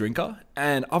career drinker,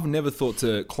 and I've never thought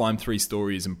to climb 3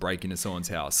 stories and break into someone's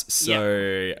house.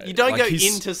 So you don't go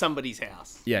into somebody's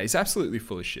house. Yeah, he's absolutely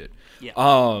full of shit.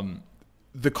 Yeah.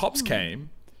 The cops came,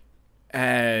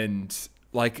 and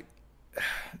like,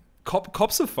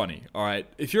 cops are funny. All right,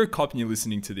 if you're a cop and you're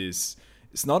listening to this,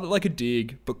 it's not like a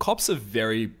dig, but cops are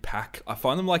very pack. I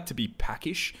find them like to be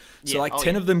packish. So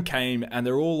 10 of them came, and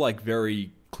they're all like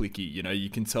very cliquey. You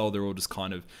can tell they're all just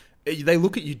kind of. They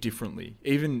look at you differently.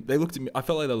 Even they looked at me. I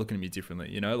felt like they're looking at me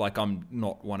differently. Like I'm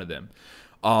not one of them.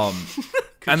 And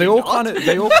they all kind of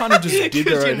just did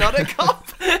their own. You're not a cop.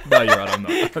 No, you're right. I'm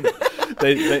not.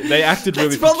 They acted really.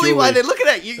 That's probably peculiarly. why they're looking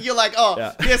at you. You're like,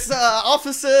 yes,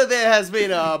 officer. There has been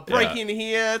a break-in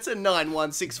here. It's a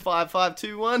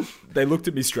 9165521. They looked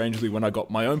at me strangely when I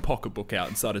got my own pocketbook out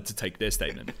and started to take their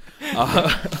statement.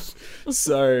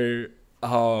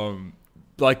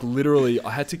 Like, literally, I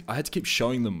had to keep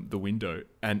showing them the window,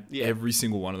 and every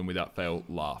single one of them, without fail,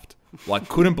 laughed. Like,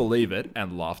 couldn't believe it,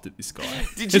 and laughed at this guy.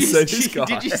 Did you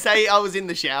say I was in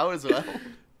the shower as well?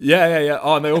 Yeah.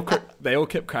 Oh, and they all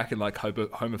kept cracking like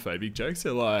homophobic jokes.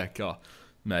 They're like, oh,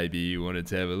 maybe you wanted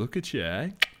to have a look at you,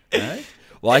 eh?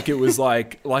 Like, it was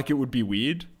like it would be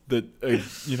weird that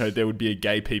there would be a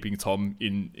gay peeping Tom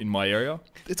in my area.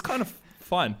 It's kind of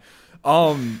fun.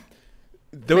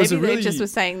 Maybe they just were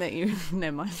saying that you.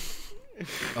 Never mind.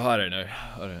 Oh, I don't know.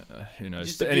 Who knows?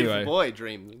 Just a beautiful boy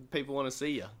dream. People want to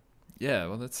see you. Yeah,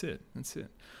 well, that's it.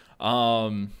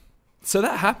 So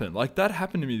that happened. Like, that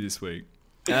happened to me this week,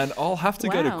 and I'll have to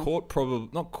go to court. Probably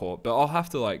not court, but I'll have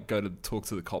to like go to talk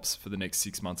to the cops for the next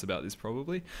 6 months about this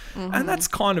probably, and that's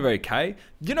kind of okay.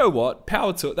 You know what?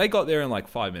 Power to it. They got there in like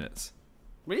 5 minutes.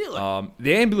 Really?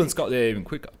 The ambulance got there even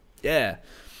quicker. Yeah.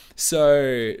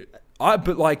 So. I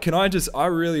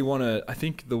really want to. I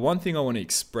think the one thing I want to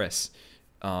express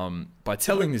by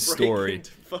telling this story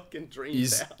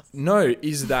is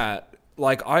that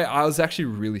like I was actually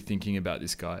really thinking about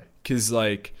this guy because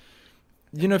like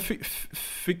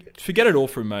forget it all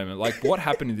for a moment. Like, what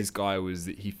happened to this guy was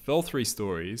that he fell 3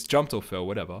 stories, jumped or fell,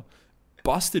 whatever,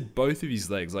 busted both of his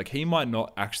legs. Like, he might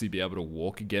not actually be able to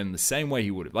walk again the same way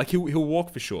he would have. Like, he'll walk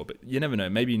for sure, but you never know.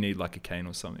 Maybe you need like a cane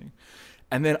or something.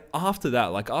 And then after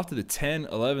that, like after the 10,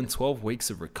 11, 12 weeks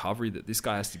of recovery that this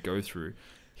guy has to go through,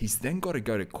 he's then got to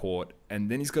go to court, and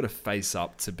then he's got to face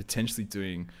up to potentially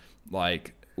doing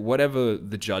like whatever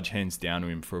the judge hands down to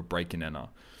him for a break and enter,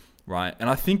 right? And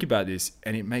I think about this,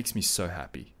 and it makes me so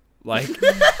happy. Like,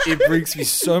 it brings me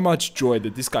so much joy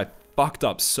that this guy fucked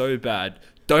up so bad.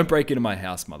 Don't break into my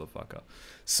house, motherfucker.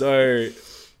 So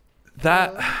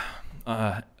that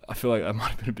I feel like I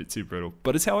might have been a bit too brutal,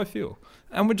 but it's how I feel.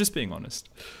 And we're just being honest.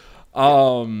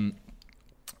 I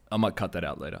might cut that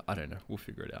out later. I don't know. We'll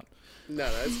figure it out. No,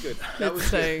 it's good. That was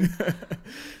good.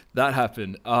 That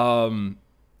happened.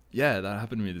 That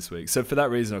happened to me this week. So for that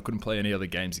reason, I couldn't play any other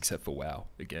games except for WoW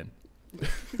again.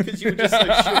 Because you were just so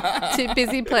shook. Too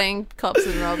busy playing cops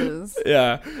and robbers.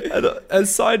 Yeah. And as a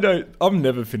side note, I'm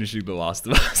never finishing The Last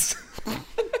of Us.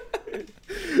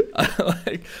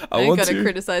 I want to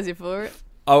criticize you for it.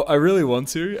 I really want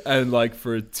to, and like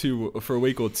for a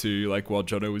week or two, like while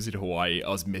Jono was in Hawaii, I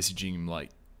was messaging him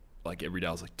like every day.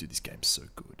 I was like, dude, this game's so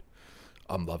good.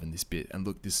 I'm loving this bit, and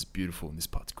look, this is beautiful, and this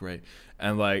part's great.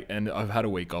 And I've had a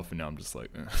week off, and now I'm just like,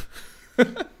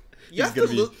 he's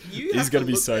gonna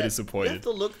be so disappointed. You have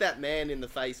to look that man in the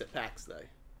face at PAX, though.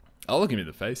 I'll look him in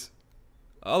the face.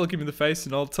 I'll look him in the face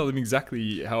and I'll tell him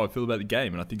exactly how I feel about the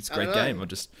game, and I think it's a great game.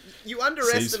 You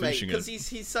underestimate because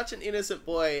he's such an innocent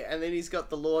boy, and then he's got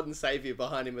the Lord and Savior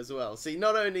behind him as well. See,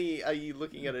 not only are you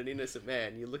looking at an innocent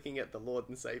man, you're looking at the Lord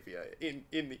and Savior in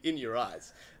your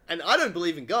eyes. And I don't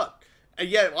believe in God. And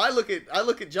yet I look at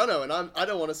Jono and I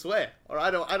don't want to swear, or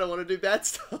I don't want to do bad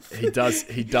stuff. He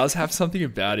does have something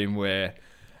about him where,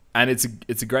 and it's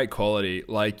a great quality.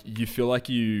 Like, you feel like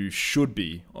you should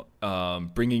be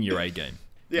bringing your A game.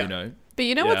 Yeah. You know. But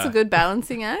you know what's a good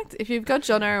balancing act? If you've got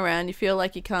Jono around, you feel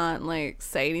like you can't like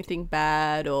say anything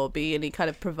bad or be any kind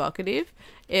of provocative.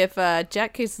 If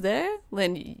Jack is there,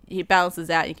 then he balances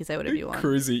out. You can say whatever you want.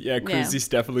 Cruzy's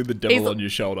definitely the devil on your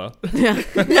shoulder. Yeah,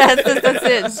 that's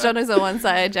it. Jono's on one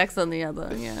side, Jack's on the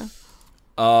other. Yeah.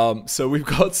 So we've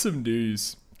got some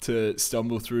news to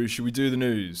stumble through. Should we do the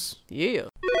news? Yeah.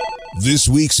 This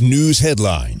week's news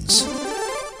headlines.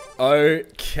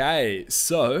 Okay,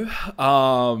 so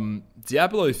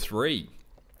Diablo 3,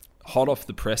 hot off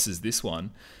the presses, this one.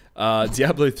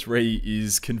 Diablo 3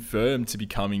 is confirmed to be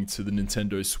coming to the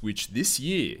Nintendo Switch this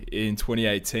year in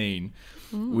 2018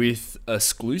 with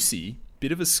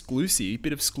bit of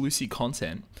exclusive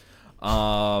content.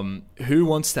 Who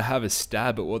wants to have a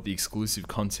stab at what the exclusive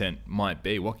content might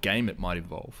be? What game it might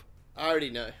involve? I already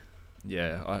know.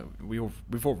 Yeah,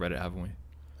 we've all read it, haven't we?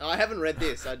 I haven't reid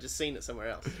this. I've just seen it somewhere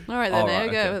else. All right, then. There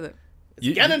you go with it. It's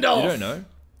Ganondorf. You don't know?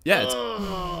 Yeah.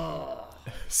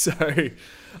 So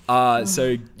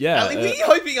yeah. Ali, were you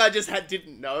hoping I just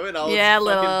didn't know and I was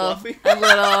fucking bluffing? A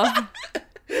little.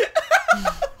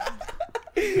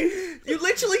 You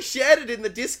literally shared it in the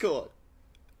Discord.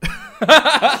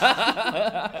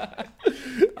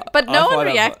 But no one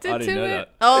reacted I to didn't know it. that.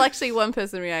 Oh, actually, one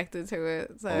person reacted to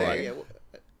it. So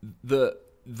The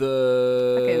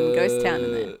fucking ghost town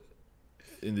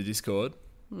in the Discord.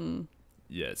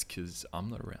 Yeah, it's because I'm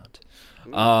not around.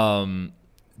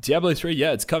 Diablo 3,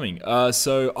 yeah, it's coming.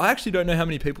 So I actually don't know how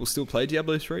many people still play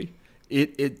Diablo 3.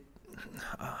 It's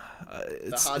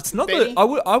not that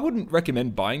I wouldn't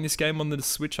recommend buying this game on the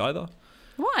Switch either.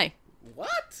 Why?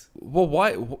 What? Well,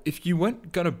 why? If you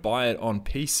weren't gonna buy it on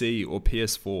PC or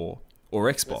PS4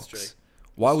 or Xbox,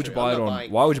 why would you buy it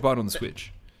on the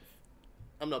Switch?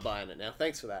 I'm not buying it now.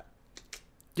 Thanks for that.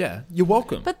 Yeah, you're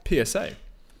welcome. But PSA.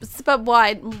 But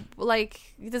why? Like,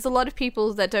 there's a lot of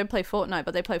people that don't play Fortnite,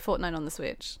 but they play Fortnite on the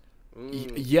Switch.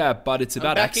 Yeah, but it's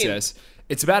about access.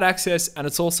 It's about access, and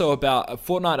it's also about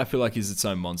Fortnite. I feel like is its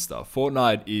own monster.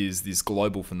 Fortnite is this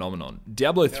global phenomenon.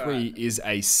 Diablo 3 is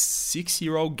a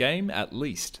 6-year-old game at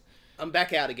least. I'm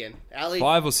back out again. Ali,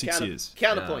 5 or 6 years.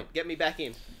 Counterpoint. Get me back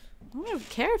in. I don't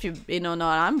care if you're in or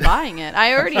not. I'm buying it.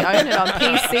 I already own it on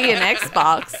PC and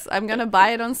Xbox. I'm going to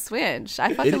buy it on Switch.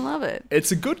 I fucking love it.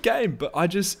 It's a good game, but I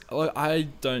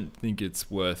don't think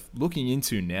it's worth looking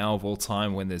into now of all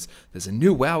time when there's a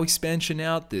new WoW expansion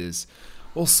out. There's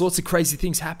all sorts of crazy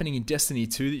things happening in Destiny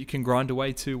 2 that you can grind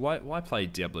away to. Why play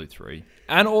Diablo 3?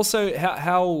 And also,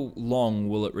 how long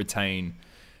will it retain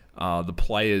the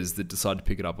players that decide to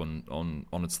pick it up on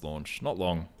its launch? Not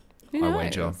long, I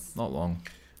wager. Not long.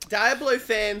 Diablo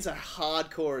fans are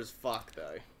hardcore as fuck,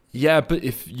 though. Yeah, but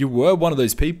if you were one of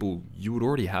those people, you would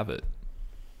already have it.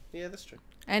 Yeah, that's true.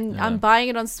 And I'm buying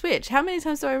it on Switch. How many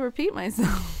times do I repeat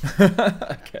myself?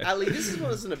 Okay. Ali, this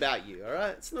isn't about you, all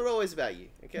right? It's not always about you,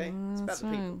 okay? It's about the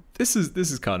people. This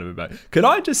is kind of about. Can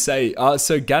I just say?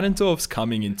 So Ganondorf's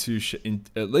coming in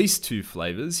at least 2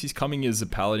 flavors. He's coming as a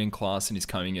paladin class, and he's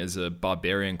coming as a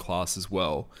barbarian class as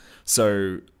well.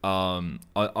 So I'm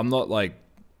not like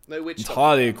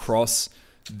entirely across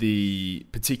the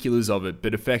particulars of it,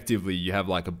 but effectively you have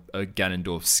like a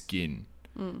Ganondorf skin.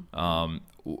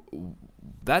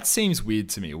 That seems weird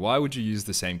to me. Why would you use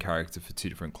the same character for 2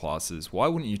 different classes? Why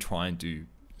wouldn't you try and do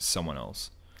someone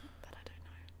else? But I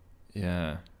don't know.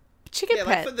 Yeah. Chicken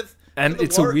pet. And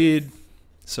it's a weird...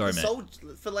 Sorry, man.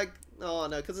 Oh,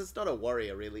 no, because it's not a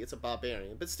warrior, really. It's a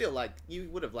barbarian. But still, like, you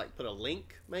would have, like, put a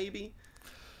Link, maybe?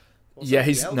 Yeah,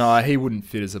 he wouldn't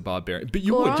fit as a barbarian. But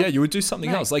you would, you would do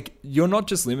something else. Like, you're not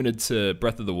just limited to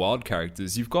Breath of the Wild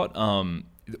characters. You've got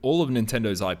all of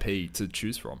Nintendo's IP to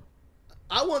choose from.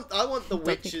 I want the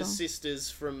Witch's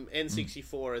sisters from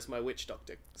N64 as my Witch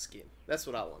Doctor skin. That's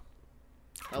what I want.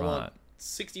 I want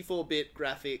 64-bit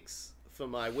graphics for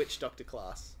my Witch Doctor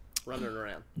class running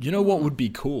around. You know what would be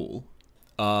cool?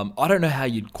 I don't know how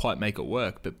you'd quite make it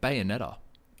work, but Bayonetta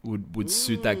would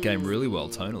suit that game really well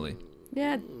tonally.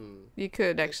 Yeah, you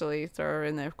could actually throw her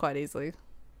in there quite easily.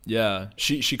 Yeah,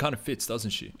 she kind of fits,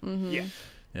 doesn't she? Mm-hmm.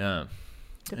 Yeah.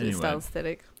 Anyway. Style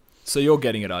aesthetic. So you're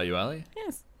getting it, are you, Ali?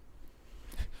 Yes.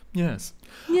 Yes.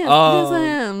 Yes, yes I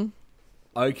am.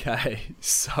 Okay,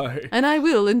 so... And I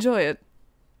will enjoy it.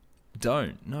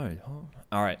 Don't. No. Oh.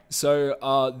 All right.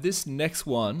 So this next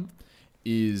one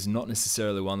is not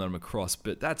necessarily one that I'm across,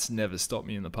 but that's never stopped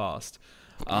me in the past.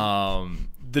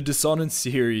 The Dishonored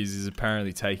series is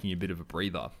apparently taking a bit of a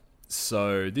breather.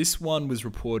 So this one was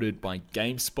reported by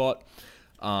GameSpot.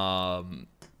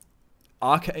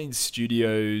 Arcane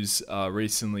Studios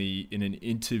recently, in an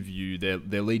interview,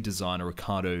 their lead designer,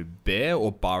 Ricardo Bear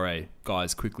or Barre?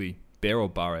 Guys, quickly. Bear or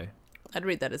Barre? I'd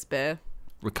read that as Bear.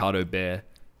 Ricardo Bear.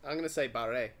 I'm going to say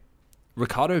Barre.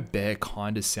 Ricardo Bear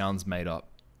kind of sounds made up.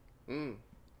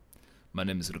 My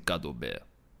name is Ricardo Bear.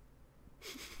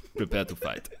 Prepare to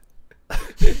fight.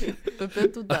 Prepare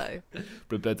to die.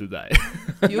 Prepare to die.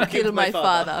 You killed my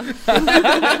father.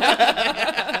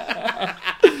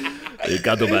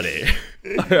 Ricardo Bear.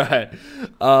 Alright.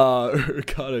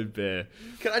 Ricardo Bear.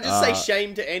 Can I just say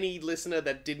shame to any listener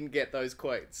that didn't get those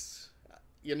quotes?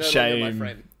 You're no longer my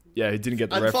friend. Yeah, he didn't get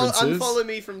the references. Unfollow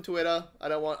me from Twitter. I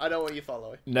don't want you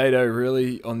following. Nato,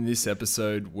 really, on this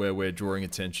episode where we're drawing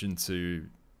attention to,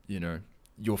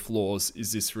 your flaws,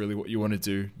 is this really what you want to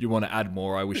do? You want to add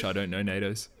more? I wish I don't know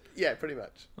NATO's. Yeah, pretty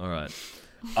much. All right.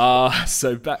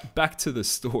 So back to the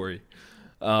story.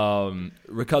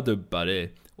 Ricardo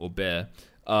Bear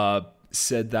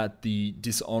said that the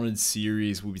Dishonored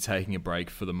series will be taking a break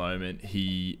for the moment.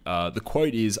 The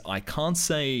quote is, "I can't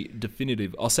say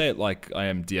definitive." I'll say it like I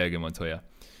am Diego Montoya.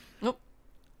 Nope.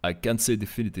 "I can't say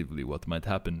definitively what might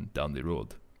happen down the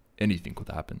road. Anything could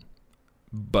happen,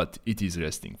 but it is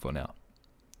resting for now."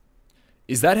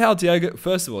 Is that how Diego?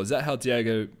 First of all, is that how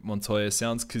Diego Montoya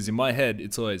sounds? Because in my head,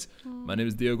 it's always, "My name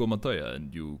is Diego Montoya,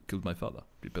 and you killed my father.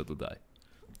 Prepare to die."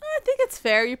 I think it's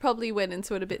fair. You probably went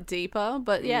into it a bit deeper,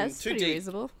 but yeah, it's pretty deep.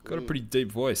 reasonable. Got a pretty deep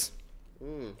voice.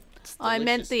 I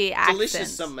meant the accent.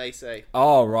 Delicious, some may say.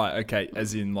 Oh, right. Okay.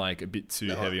 As in, like, a bit too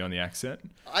heavy on the accent.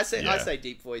 I say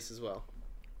deep voice as well.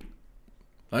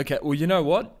 Okay. Well, you know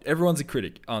what? Everyone's a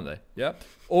critic, aren't they? Yeah.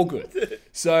 All good.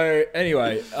 So,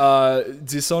 anyway,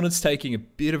 Dishonored's taking a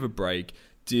bit of a break.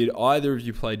 Did either of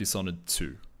you play Dishonored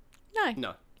 2?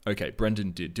 No. Okay.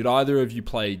 Brendan did. Did either of you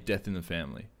play Death in the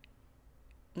Family?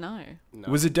 No.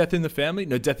 Was it Death in the Family?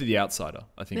 No, Death of the Outsider,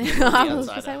 I think. I was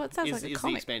going to say, what sounds like a is the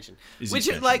comic. expansion. Is Which,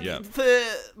 expansion, like, yeah. for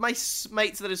my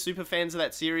mates that are super fans of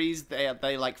that series,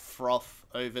 they like froth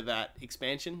over that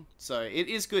expansion. So it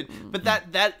is good. But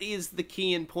that is the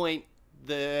key and point,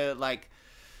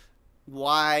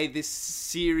 why this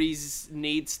series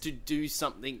needs to do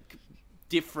something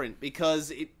different,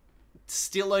 because it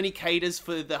still only caters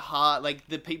for the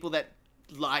the people that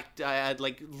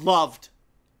loved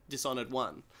Dishonored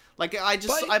 1. Like,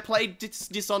 I played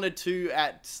Dishonored 2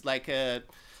 at, I can't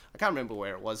remember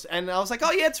where it was, and I was like,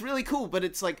 oh yeah, it's really cool, but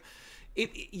it's like,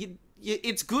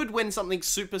 it's good when something's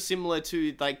super similar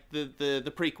to, like,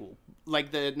 the prequel,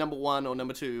 like the number 1 or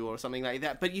number 2 or something like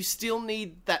that, but you still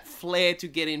need that flair to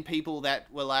get in people that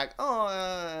were like,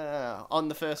 on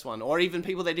the first one, or even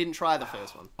people that didn't try the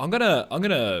first one. I'm gonna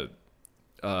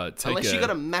take Unless you got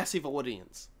a massive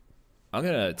audience. I'm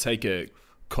gonna take a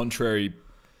contrary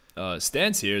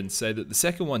stance here and say that the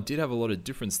second one did have a lot of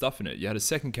different stuff in it. You had a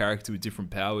second character with different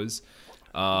powers.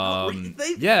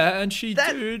 And she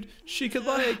could,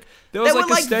 like, there was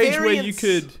like a stage where you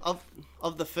could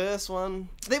of the first one.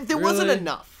 There wasn't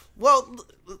enough. Well,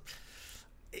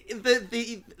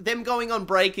 them going on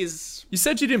break is. You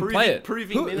said you didn't play it.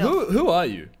 Who are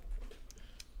you?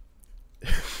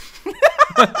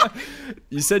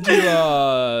 You said you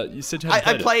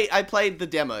hadn't played it. I played the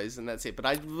demos and that's it, but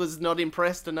I was not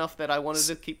impressed enough that I wanted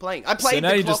to keep playing. I played. So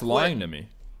now you're just lying to me.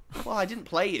 Well, I didn't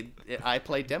play it. I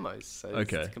played demos, so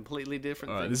it's a completely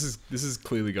different thing. This is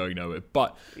clearly going nowhere.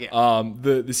 But yeah.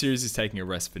 The series is taking a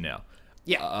rest for now.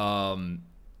 Yeah.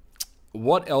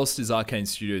 What else is Arcane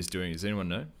Studios doing? Does anyone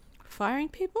know? Firing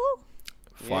people?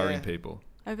 Firing people.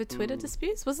 Over Twitter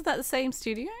disputes? Wasn't that the same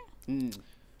studio?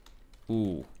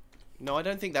 Ooh. No, I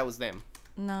don't think that was them.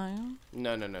 No.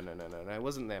 No, it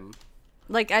wasn't them.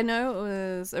 Like, I know it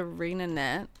was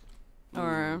ArenaNet,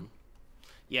 or...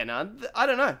 Yeah, no, I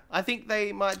don't know. I think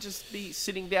they might just be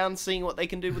sitting down, seeing what they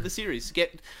can do with the series.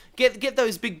 Get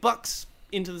those big bucks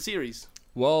into the series.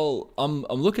 Well, I'm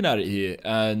looking at it here,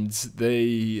 and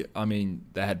they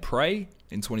had Prey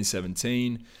in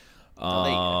 2017.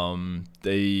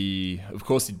 They of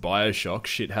course did BioShock.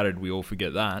 Shit, how did we all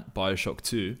forget that? BioShock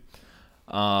 2.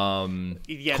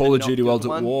 Call of Duty World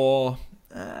at War.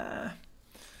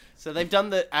 So they've done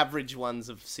the average ones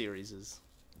of series.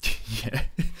 Yeah,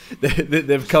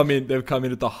 they've come in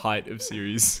at the height of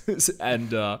series and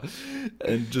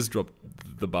just dropped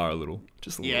the bar a little.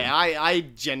 Just a little. I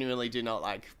genuinely do not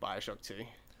like BioShock 2.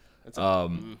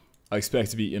 I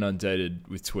expect to be inundated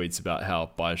with tweets about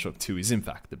how Bioshock 2 is in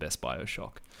fact the best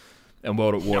Bioshock, and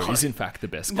World at War is in fact the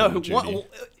best Call of Duty.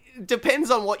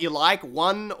 Depends on what you like.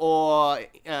 One or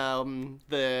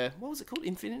the what was it called?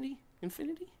 Infinity.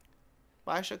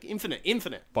 Bioshock Infinite.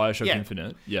 Bioshock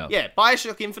Infinite. Yeah. Yeah,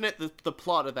 Bioshock Infinite. The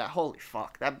plot of that. Holy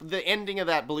fuck! The ending of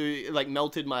that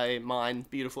melted my mind.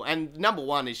 Beautiful. And number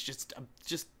one is just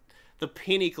the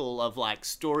pinnacle of like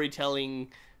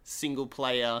storytelling single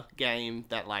player game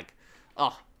that like.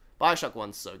 Oh, Bioshock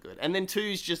 1's so good. And then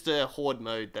 2's just a horde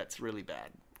mode that's really bad.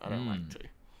 I don't like 2.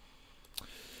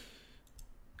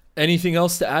 Anything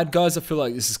else to add, guys? I feel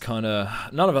like this is kind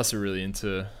of... None of us are really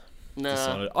into No.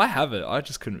 Dishonored. I have it. I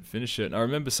just couldn't finish it. And I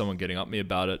remember someone getting up me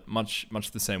about it, much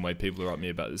the same way people are up me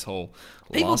about this whole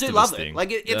People Last do of love Us thing. it.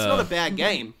 Like, it's not a bad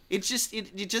game. It's just...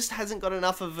 It just hasn't got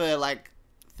enough of a, like,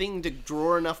 thing to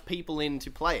draw enough people in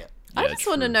to play it. I just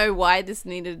want to know why this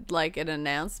needed like an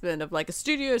announcement of like a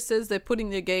studio says they're putting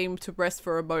the game to rest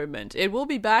for a moment. It will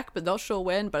be back, but not sure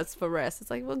when, but it's for rest.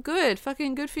 It's like, well, good.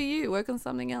 Fucking good for you. Work on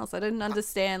something else. I didn't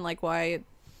understand like why...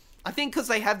 I think because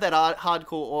they have that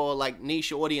hardcore or like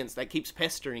niche audience that keeps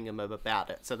pestering them about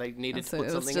it. So they needed to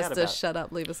put something out about it. It was just a shut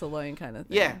up, leave us alone kind of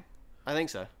thing. Yeah, I think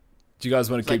so. Do you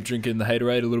guys want to keep drinking the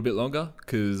Haterade a little bit longer?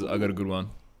 Because I got a good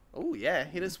one. Oh, yeah.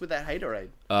 Hit us with that Haterade.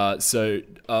 So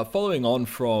following on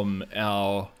from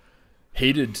our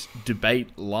heated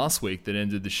debate last week that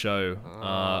ended the show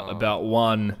about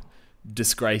one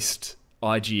disgraced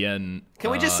IGN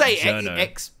Can we just say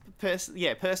journo.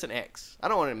 Person X. I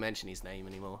don't want to mention his name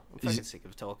anymore. I'm fucking sick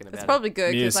of talking about it. It's probably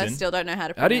good because I Muicin. still don't know how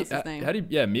to pronounce his name.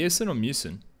 Muicin or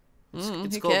Muicin?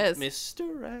 It's who called cares?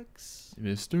 Mr. X.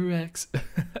 Mr. X.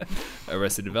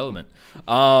 Arrested Development.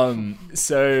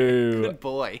 So Good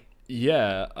boy.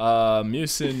 yeah,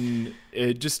 Muicin,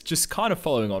 just kind of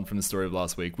following on from the story of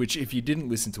last week, which if you didn't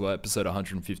listen to episode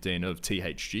 115 of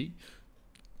THG,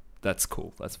 that's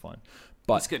cool, that's fine.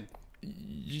 But That's good.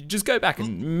 you just go back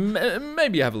and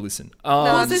maybe have a listen.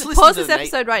 Pause listen this to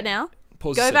episode right now.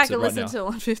 Pause Go this back episode and right listen now. to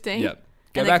 115. Yeah,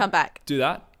 go and then come back. Do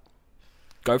that.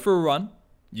 Go for a run.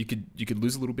 You could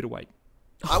lose a little bit of weight.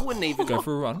 I wouldn't even Go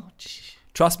for a run.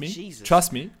 Trust me. Jesus.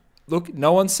 Trust me. Look,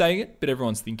 no one's saying it, but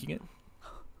everyone's thinking it.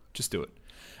 Just do it.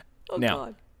 Oh,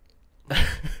 Now, God.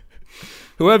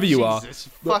 whoever you are, Jesus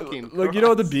fucking look, you know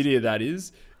what the Christ. beauty of that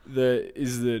is?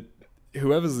 That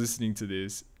whoever's listening to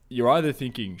this, you're either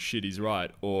thinking shit, he's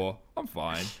right, or I'm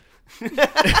fine.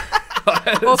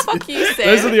 Well, fuck you, Sam.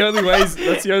 Those are the only ways.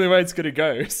 That's the only way it's gonna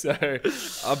go. So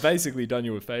I've basically done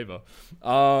you a favor.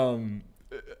 Don't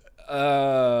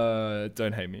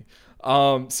hate me.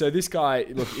 So this guy,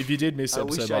 look, if you did miss I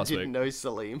episode wish I last didn't week, know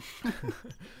Saleem.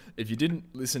 if you didn't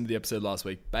listen to the episode last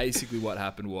week, basically what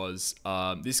happened was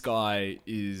this guy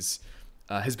has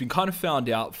been kind of found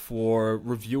out for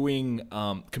reviewing,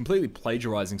 completely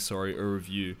plagiarizing, a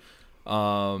review.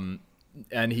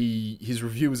 And his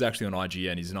review was actually on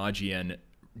IGN. He's an IGN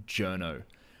journo.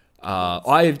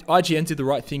 IGN did the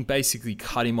right thing, basically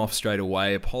cut him off straight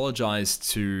away, apologized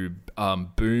to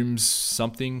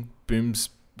Booms,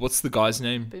 what's the guy's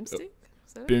name? Boomstick?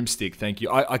 Is that it? Boomstick, thank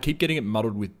you. I keep getting it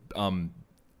muddled with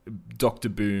Dr.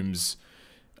 Boom's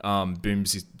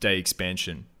Day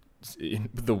expansion,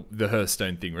 the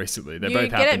Hearthstone thing recently. They both You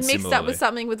get happened it mixed similarly. up with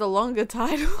something with a longer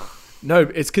title. No,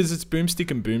 it's because it's Boomstick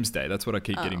and Boomsday. That's what I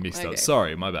keep getting mixed up. okay.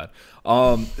 Sorry, my bad.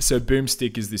 So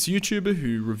Boomstick is this YouTuber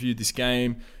who reviewed this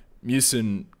game.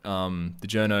 Muicin, the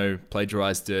journo,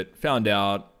 plagiarized it, found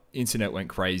out, internet went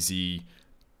crazy.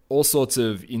 All sorts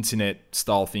of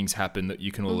internet-style things happen that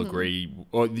you can all agree,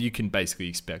 or you can basically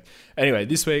expect. Anyway,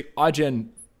 this week, IGN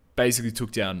basically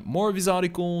took down more of his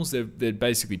articles. They're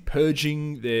basically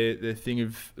purging their thing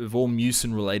of all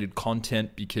Muicin-related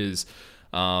content because...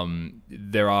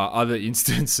 there are other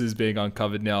instances being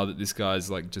uncovered now that this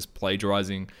guy's like just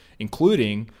plagiarizing,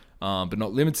 including, but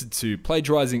not limited to,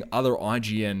 plagiarizing other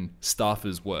IGN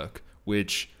staffers' work.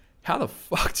 Which, how the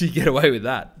fuck do you get away with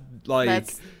that?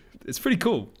 Like, it's pretty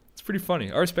cool. It's pretty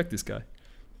funny. I respect this guy.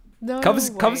 No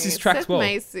Covers way. his tracks Seth well.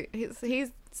 Macy,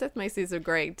 Seth Macy's a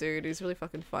great dude. He's really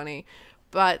fucking funny.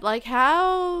 But like,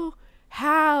 how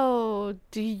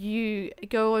do you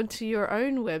go onto your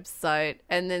own website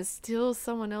and then steal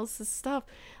someone else's stuff?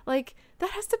 Like, that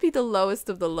has to be the lowest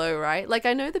of the low, right? Like,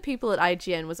 I know the people at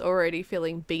IGN was already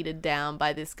feeling beaten down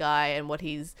by this guy and what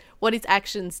his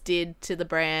actions did to the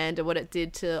brand and what it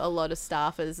did to a lot of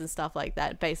staffers and stuff like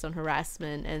that based on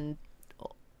harassment and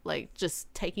like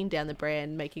just taking down the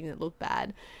brand, making it look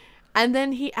bad. And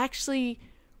then he actually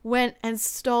went and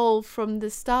stole from the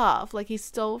staff. Like, he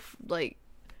stole, like,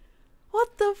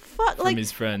 what the fuck? From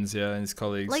his friends, yeah, and his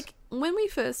colleagues. Like, when we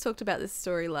first talked about this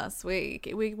story last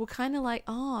week, we were kind of like,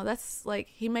 oh, that's like,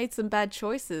 he made some bad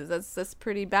choices. That's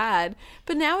pretty bad.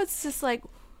 But now it's just like,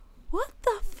 what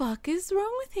the fuck is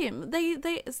wrong with him?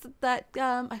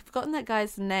 I've forgotten that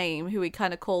guy's name who he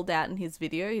kind of called out in his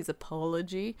video, his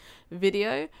apology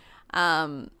video.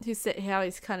 Who said how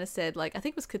he's kind of said, like, I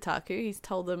think it was Kotaku. He's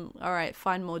told them, all right,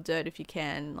 find more dirt if you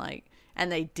can, like,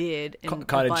 and they did. Kind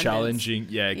of challenging,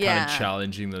 kind of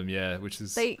challenging them, which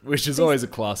is always a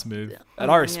class move,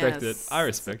 and I respect it. I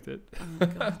respect it. Oh,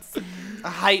 God. I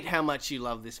hate how much you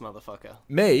love this motherfucker.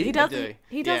 Me? He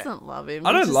doesn't love him.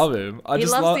 I don't love him. He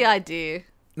loves the idea.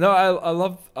 No,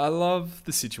 I love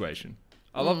the situation.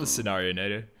 I love the scenario,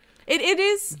 Nato. It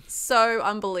is so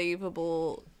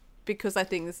unbelievable, because I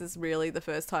think this is really the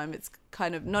first time it's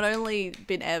kind of not only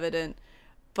been evident,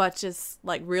 but just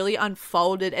like really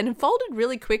unfolded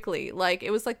really quickly. Like,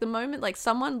 it was like the moment like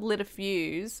someone lit a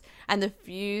fuse, and the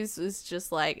fuse was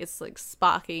just like, it's like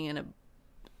sparking, and it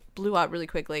blew up really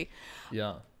quickly.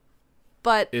 Yeah.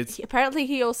 But apparently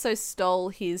he also stole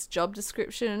his job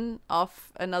description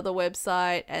off another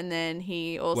website, and then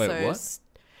he also... Wait, what?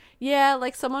 Yeah,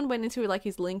 like someone went into like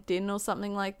his LinkedIn or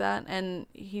something like that, and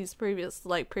his previous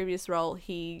role,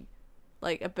 he,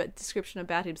 like, a description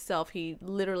about himself, he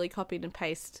literally copied and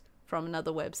pasted from another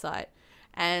website.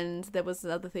 And there was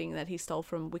another thing that he stole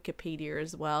from Wikipedia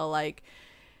as well. Like,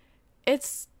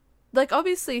 it's like,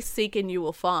 obviously seek and you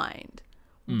will find,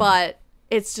 but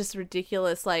it's just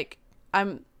ridiculous. Like,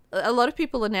 a lot of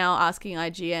people are now asking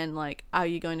IGN, like, are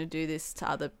you going to do this to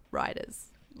other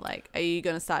writers? Like, are you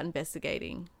going to start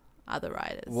investigating other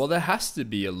writers? Well, there has to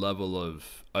be a level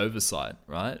of oversight,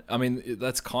 right? I mean,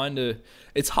 that's kind of...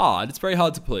 It's hard. It's very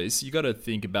hard to police. You got to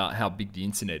think about how big the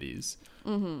internet is.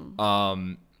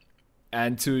 Mm-hmm.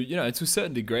 And to a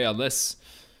certain degree, unless...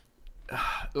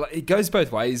 it goes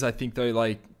both ways, I think, though.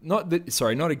 Like, not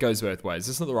it goes both ways.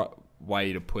 That's not the right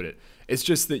way to put it. It's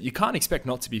just that you can't expect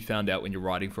not to be found out when you're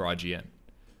writing for IGN.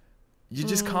 You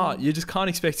just can't. You just can't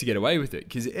expect to get away with it,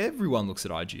 because everyone looks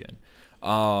at IGN.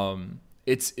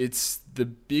 It's the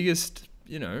biggest,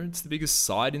 it's the biggest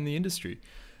side in the industry.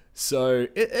 So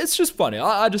it's just funny.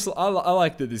 I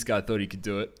like that this guy thought he could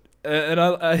do it, and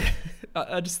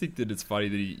I just think that it's funny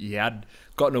that he had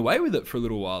gotten away with it for a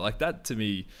little while. Like, that to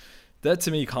me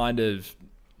kind of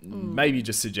maybe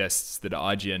just suggests that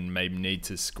IGN may need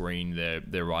to screen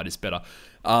their writers better.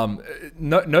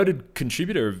 Noted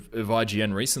contributor of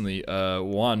IGN recently,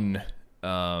 one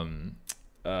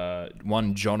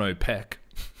Jono Peck.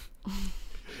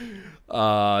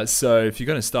 So if you're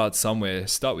going to start somewhere,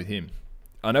 start with him.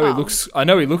 I know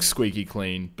he looks squeaky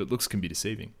clean, but looks can be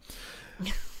deceiving.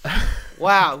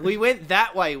 Wow, we went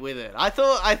that way with it. I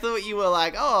thought you were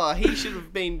like, oh, he should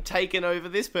have been taken over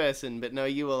this person, but no,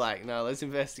 you were like, no, let's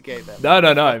investigate that. No,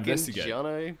 investigate.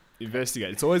 Jono.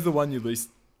 Investigate. It's always the one you least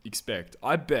expect.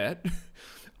 I bet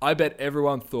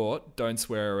everyone thought, don't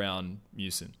swear around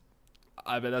Muicin.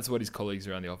 I bet that's what his colleagues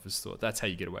around the office thought. That's how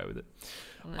you get away with it.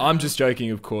 No. I'm just joking,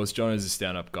 of course. Jono's a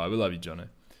stand-up guy. We love you, Jono.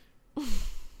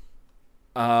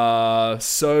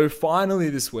 So finally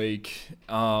this week,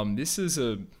 this is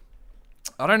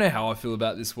I don't know how I feel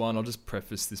about this one. I'll just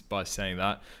preface this by saying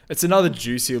that it's another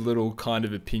juicy little kind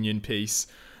of opinion piece.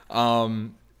 So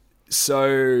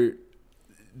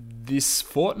this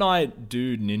Fortnite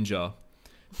dude, Ninja.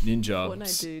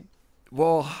 Fortnite dude.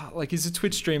 Well, like, he's a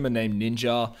Twitch streamer named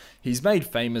Ninja. He's made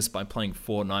famous by playing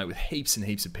Fortnite with heaps and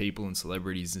heaps of people and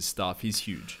celebrities and stuff. He's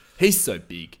huge. He's so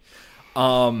big. He's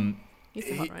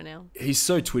so hot right now. He's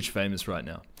so Twitch famous right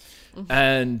now. Mm-hmm.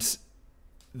 And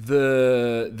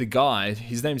the guy,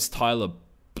 his name's Tyler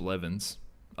Blevins.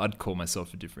 I'd call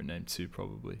myself a different name too,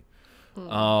 probably.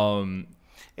 Mm.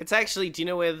 It's actually, do you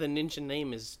know where the Ninja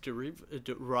name is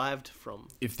derived from?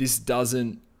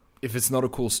 If it's not a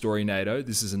cool story, Nato,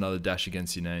 this is another dash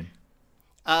against your name.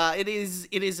 It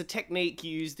is a technique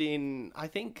used in, I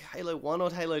think, Halo 1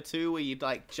 or Halo 2, where you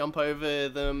like jump over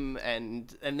them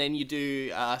and then you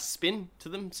do spin to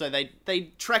them. So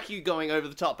they track you going over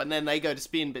the top, and then they go to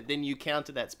spin, but then you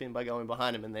counter that spin by going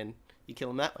behind them, and then you kill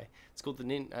them that way. It's called the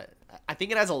Ninja. I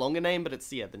think it has a longer name, but it's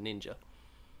the Ninja.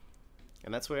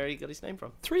 And that's where he got his name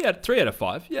from. 3 out of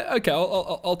 5. Yeah, okay,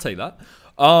 I'll take that.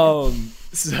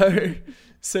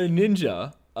 So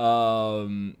Ninja,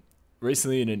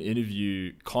 recently in an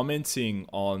interview, commenting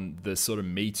on the sort of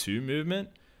Me Too movement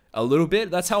a little bit.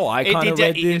 That's how I kind of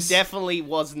read this. It definitely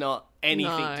was not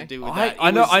anything to do with that. I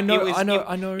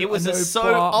know. It was a so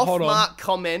off-mark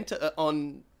comment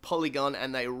on Polygon,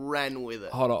 and they ran with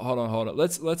it. Hold on.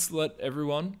 Let's let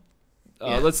everyone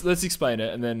Let's explain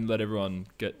it and then let everyone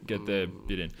get their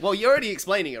bit in. Well, you're already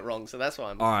explaining it wrong, so that's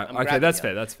why I'm. All right, okay, that's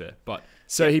fair. That's fair. But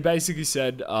so he basically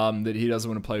said that he doesn't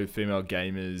want to play with female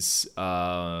gamers,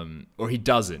 or he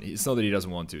doesn't. It's not that he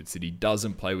doesn't want to. It's that he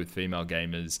doesn't play with female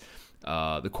gamers.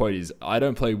 The quote is, "I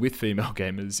don't play with female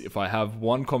gamers. If I have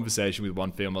one conversation with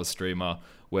one female streamer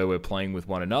where we're playing with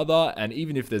one another, and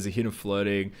even if there's a hint of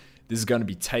flirting, this is going to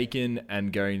be taken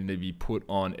and going to be put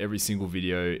on every single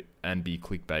video and be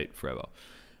clickbait forever."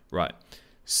 Right.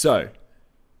 So,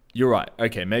 you're right.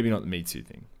 Okay, maybe not the Me Too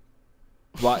thing.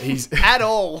 But he's... At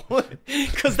all.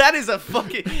 Because that is a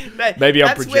fucking... Maybe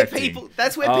I'm projecting.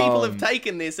 That's where people have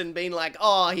taken this and been like,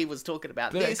 oh, he was talking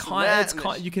about this and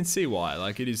that. You can see why.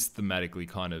 Like, it is thematically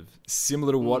kind of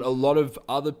similar to what a lot of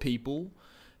other people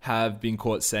have been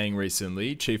caught saying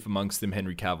recently, chief amongst them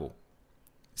Henry Cavill.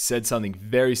 Said something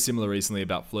very similar recently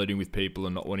about flirting with people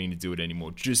and not wanting to do it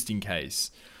anymore, just in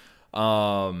case.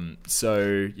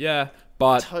 So yeah,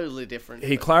 but totally different.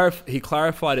 He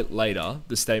clarified it later,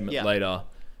 the statement later,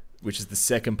 which is the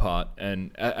second part,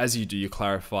 and as you do, you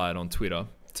clarify it on Twitter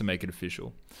to make it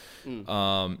official,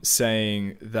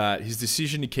 saying that his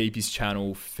decision to keep his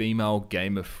channel female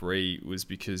gamer free was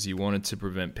because he wanted to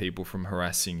prevent people from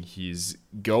harassing his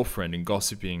girlfriend and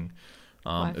gossiping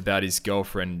about his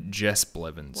girlfriend, Jess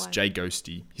Blevins, Jay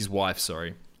Ghosty, his wife.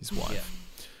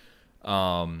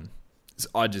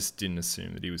 I just didn't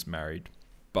assume that he was married,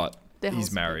 but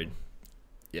he's married.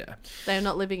 Yeah. They're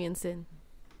not living in sin.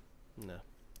 No.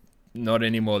 Not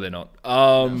anymore, they're not.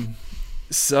 No.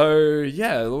 So,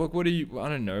 yeah, look, I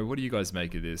don't know, what do you guys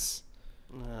make of this?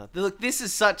 Look, this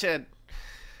is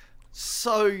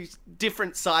so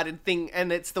different-sided thing,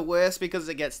 and it's the worst because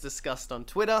it gets discussed on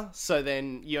Twitter, so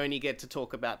then you only get to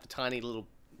talk about the tiny little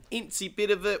incy bit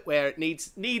of it where it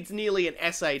needs nearly an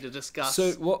essay to discuss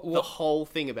the whole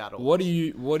thing about all. What do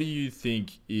you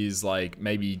think is like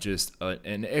maybe just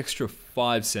an extra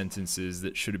 5 sentences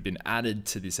that should have been added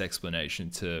to this explanation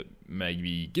to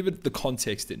maybe give it the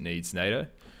context it needs, Nato?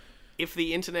 If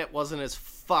the internet wasn't as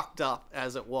fucked up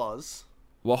as it was...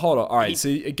 Well, hold on. All right, so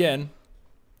again...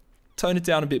 Tone it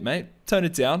down a bit, mate. Tone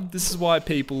it down. This is why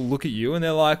people look at you and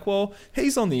they're like, well,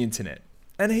 he's on the internet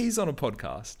and he's on a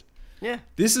podcast. Yeah.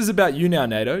 This is about you now,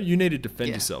 Nato. You need to defend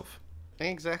yourself.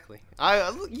 Exactly.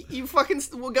 You fucking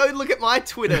go look at my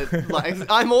Twitter. Like,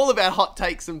 I'm all about hot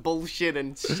takes and bullshit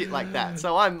and shit like that.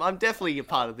 So I'm definitely a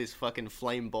part of this fucking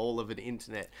flame ball of an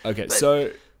internet. Okay,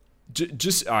 so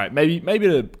just all right. Maybe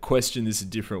to question this a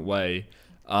different way.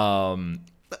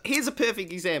 Here's a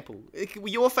perfect example.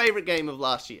 Your favorite game of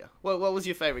last year. What was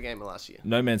your favorite game of last year?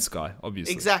 No Man's Sky,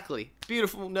 obviously. Exactly.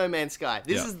 Beautiful No Man's Sky.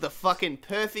 This is the fucking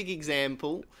perfect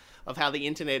example of how the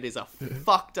internet is a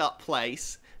fucked up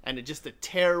place and just a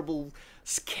terrible,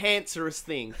 cancerous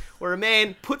thing where a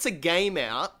man puts a game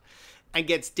out and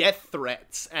gets death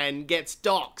threats and gets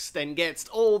doxxed and gets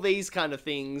all these kind of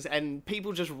things and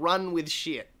people just run with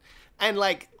shit. And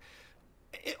like...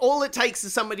 all it takes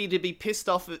is somebody to be pissed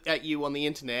off at you on the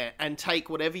internet and take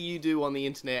whatever you do on the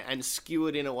internet and skew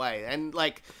it in a way. And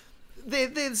like,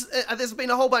 there's been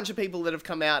a whole bunch of people that have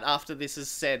come out after this is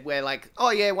said where like,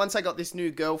 oh yeah, once I got this new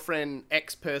girlfriend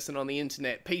X person on the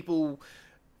internet, people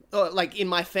like in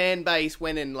my fan base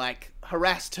went and like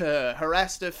harassed her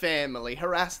family,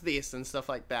 harassed this and stuff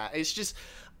like that. It's just,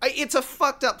 it's a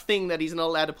fucked up thing that he's not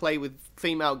allowed to play with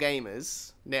female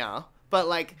gamers now. But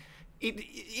like,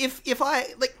 if I,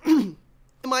 like,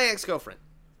 my ex-girlfriend,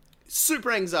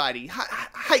 super anxiety,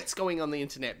 hates going on the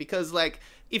internet because, like,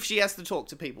 if she has to talk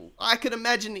to people. I could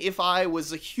imagine if I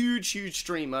was a huge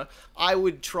streamer, I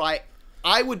would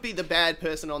be the bad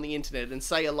person on the internet and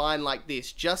say a line like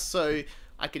this just so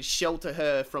I could shelter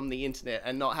her from the internet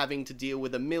and not having to deal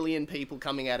with a million people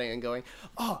coming at her and going,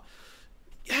 oh,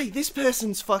 hey, this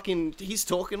person's fucking, he's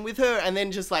talking with her, and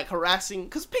then just like harassing,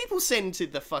 because people send to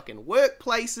the fucking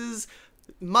workplaces,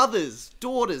 mothers,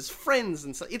 daughters, friends,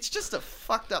 and so it's just a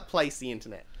fucked up place, the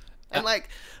internet. And like,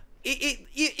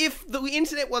 if the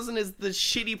internet wasn't as the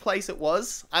shitty place it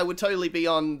was, I would totally be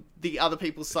on the other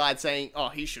people's side saying, oh,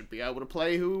 he should be able to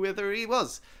play whoever he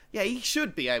was. Yeah, he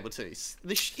should be able to.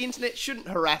 The internet shouldn't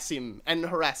harass him and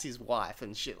harass his wife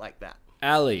and shit like that.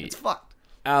 Ali. It's fucked.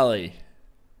 Ali.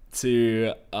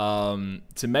 To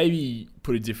maybe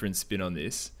put a different spin on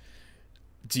this,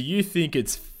 do you think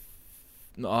it's,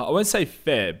 I won't say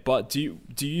fair, but do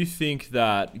you think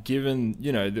that given,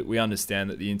 you know, that we understand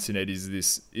that the internet is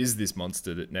this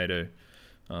monster that Nato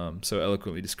so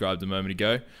eloquently described a moment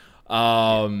ago,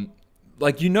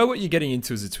 like, you know what you're getting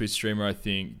into as a Twitch streamer, I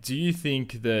think. Do you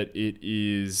think that it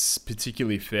is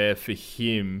particularly fair for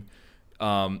him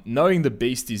knowing the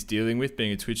beast he's dealing with,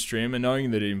 being a Twitch streamer,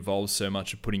 knowing that it involves so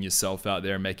much of putting yourself out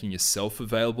there and making yourself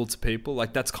available to people,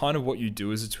 like that's kind of what you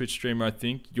do as a Twitch streamer. I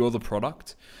think you're the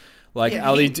product. Like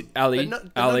Ali,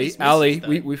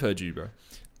 we've heard you, bro.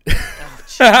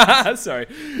 Sorry.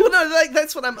 Well, no, like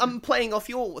that's what I'm playing off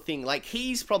your thing. Like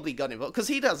he's probably got involved because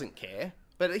he doesn't care,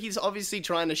 but he's obviously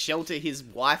trying to shelter his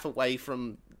wife away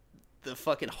from the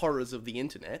fucking horrors of the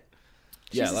internet.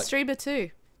 She's a streamer too.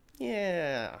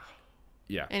 Yeah.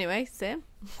 Yeah. Anyway, Sam?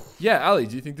 Yeah, Ali,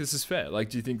 do you think this is fair? Like,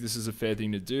 do you think this is a fair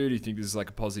thing to do? Do you think this is like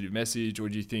a positive message? Or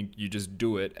do you think you just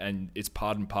do it and it's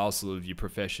part and parcel of your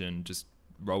profession, just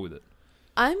roll with it?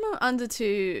 I'm under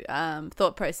two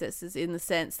thought processes in the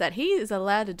sense that he is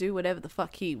allowed to do whatever the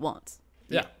fuck he wants.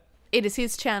 Yeah. It is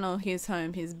his channel, his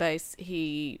home, his base,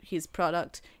 his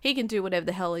product. He can do whatever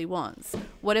the hell he wants.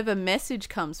 Whatever message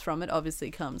comes from it obviously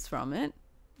comes from it.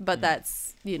 But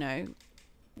that's, you know...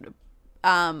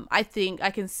 I think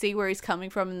I can see where he's coming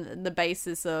from in the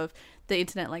basis of the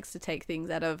internet likes to take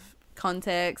things out of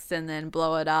context and then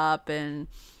blow it up and,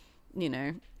 you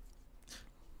know,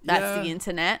 that's the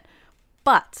internet.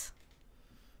 But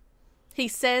he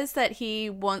says that he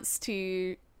wants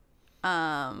to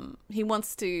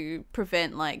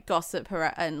prevent like gossip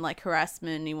and like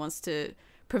harassment. He wants to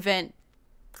prevent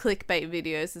clickbait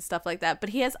videos and stuff like that.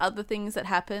 But he has other things that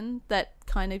happen that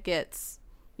kind of gets,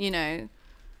 you know,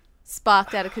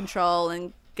 sparked out of control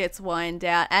and gets whined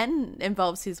out and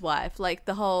involves his wife, like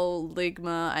the whole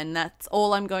ligma, and that's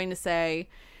all I'm going to say.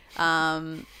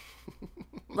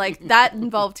 Like that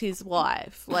involved his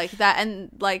wife, like that, and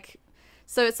like,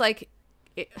 so it's like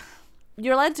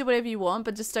you're allowed to do whatever you want,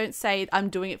 but just don't say I'm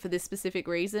doing it for this specific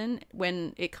reason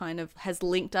when it kind of has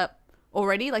linked up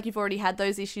already. Like you've already had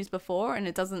those issues before and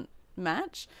it doesn't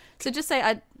match. So just say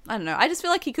I don't know. I just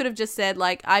feel like he could have just said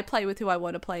like I play with who I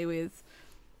want to play with.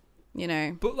 You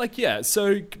know, but like, yeah,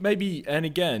 so maybe, and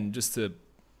again, just to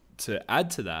add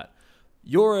to that,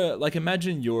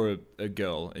 imagine you're a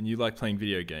girl and you like playing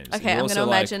video games. Okay, I'm going to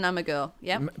imagine I'm a girl.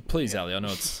 Yeah. Please, Ali, I know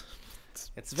it's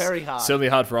very hard. Certainly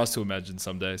hard for us to imagine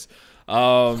some days.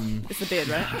 It's the beard,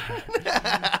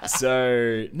 right?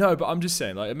 So, no, but I'm just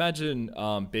saying, like, imagine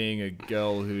being a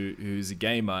girl who's a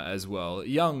gamer as well,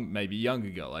 maybe younger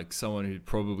girl, like someone who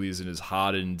probably isn't as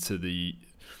hardened to the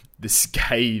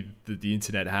scathe that the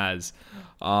internet has,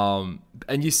 and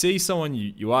you see someone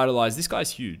you idolize. This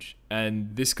guy's huge,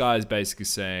 and this guy is basically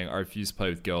saying, I refuse to play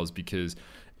with girls because,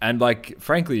 and like,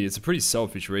 frankly, it's a pretty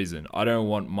selfish reason. I don't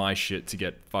want my shit to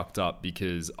get fucked up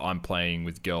because I'm playing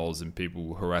with girls and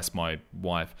people harass my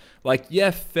wife. Like, yeah,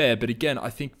 fair, but again,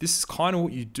 I think this is kind of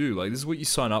what you do. Like, this is what you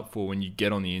sign up for when you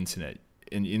get on the internet.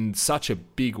 In such a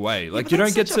big way, like you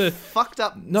don't get to fucked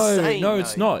up.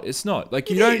 It's not. It's not like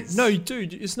you don't. No, you do.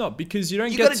 It's not because you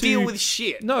don't get to deal with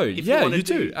shit. No, yeah, you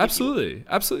do. Absolutely,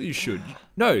 you should.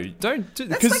 No, don't do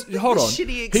because like hold on.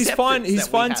 He's fine. He's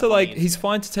fine to like. He's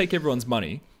fine to take everyone's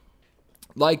money.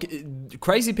 Like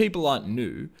crazy people aren't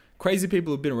new. Crazy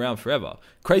people have been around forever.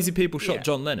 Crazy people shot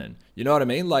John Lennon. You know what I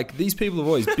mean? Like these people have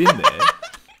always been there.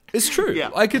 It's true. Yeah.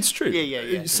 Like, it's true.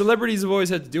 Yeah. Celebrities have always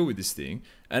had to deal with this thing.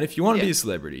 And if you want to be a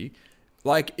celebrity,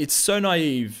 like, it's so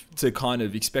naive to kind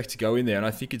of expect to go in there. And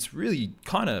I think it's really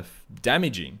kind of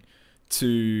damaging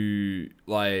to,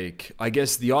 like, I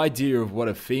guess the idea of what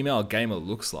a female gamer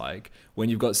looks like when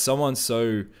you've got someone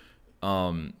so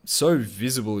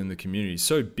visible in the community,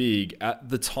 so big at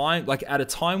the time, like at a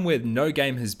time where no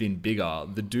game has been bigger,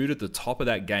 the dude at the top of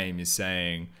that game is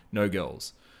saying no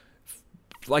girls.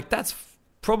 Like, that's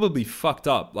probably fucked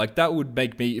up. Like that would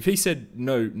make me, if he said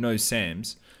no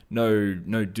Sams,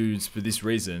 no dudes for this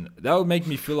reason, that would make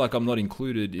me feel like I'm not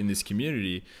included in this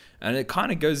community. And it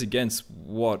kind of goes against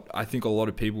what I think a lot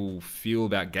of people feel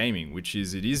about gaming, which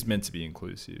is it is meant to be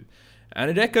inclusive.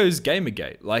 And it echoes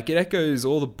Gamergate. Like it echoes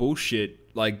all the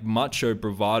bullshit, like macho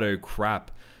bravado crap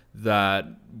that,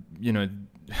 you know,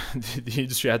 the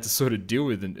industry had to sort of deal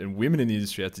with and women in the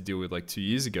industry had to deal with like 2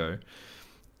 years ago.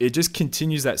 It just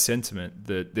continues that sentiment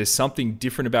that there's something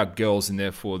different about girls and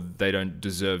therefore they don't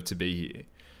deserve to be here.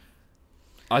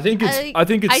 I think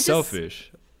it's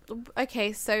selfish.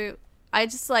 Okay, so I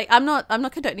just like I'm not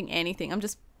condoning anything. I'm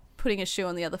just putting a shoe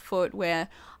on the other foot where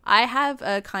I have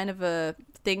a kind of a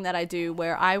thing that I do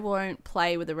where I won't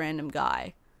play with a random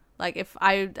guy. Like if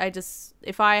I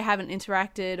haven't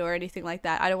interacted or anything like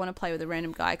that, I don't want to play with a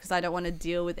random guy because I don't want to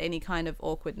deal with any kind of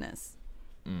awkwardness.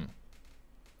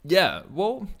 Yeah,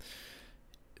 well,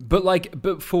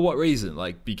 but for what reason?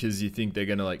 Like because you think they're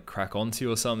gonna like crack onto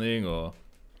you or something, or?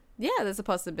 Yeah, there's a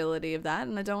possibility of that,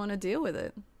 and I don't want to deal with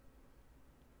it.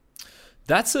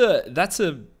 That's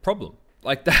a problem.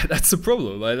 Like that's a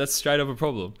problem. Like that's straight up a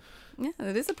problem. Yeah,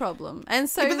 it is a problem, and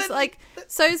so Yeah, but is then-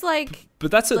 like.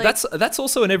 But that's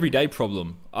also an everyday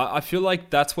problem. I feel like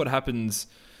that's what happens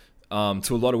to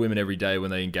a lot of women every day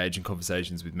when they engage in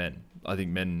conversations with men. I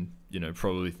think men,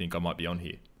 probably think I might be on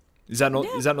here. Is that not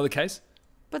the case?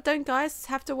 But don't guys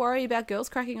have to worry about girls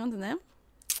cracking onto them?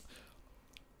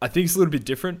 I think it's a little bit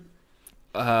different.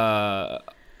 I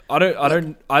don't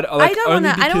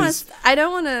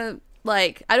want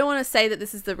to say that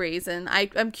this is the reason.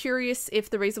 I'm curious if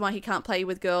the reason why he can't play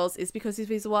with girls is because of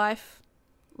his wife.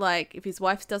 Like, if his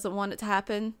wife doesn't want it to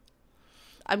happen.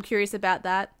 I'm curious about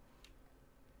that.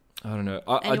 I don't know.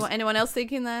 Anyone else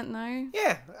thinking that? No?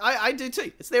 Yeah, I do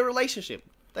too. It's their relationship.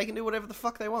 They can do whatever the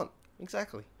fuck they want.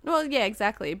 Exactly. Well, yeah,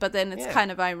 exactly. But then it's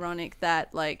kind of ironic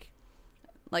that, like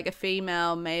a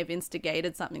female may have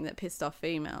instigated something that pissed off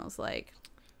females. Like,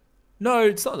 no,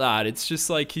 it's not that. It's just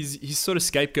like he's sort of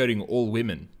scapegoating all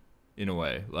women in a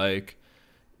way. Like,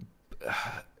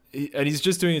 and he's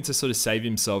just doing it to sort of save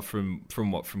himself from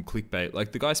clickbait.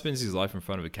 Like, the guy spends his life in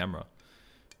front of a camera.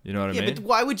 You know what I mean? Yeah, but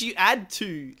why would you add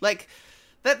to, like,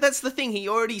 that's the thing. He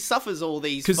already suffers all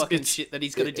these fucking shit that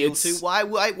he's got to deal to.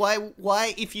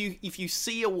 Why if you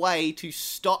see a way to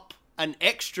stop an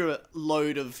extra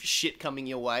load of shit coming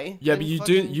your way? Yeah, but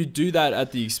you do that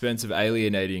at the expense of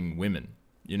alienating women.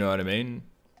 You know what I mean?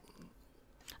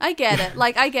 I get it.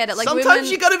 Like, sometimes women,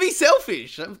 you got to be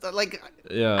selfish. Like,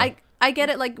 yeah, I get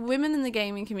it. Like, women in the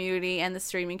gaming community and the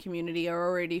streaming community are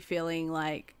already feeling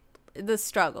like the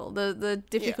struggle, the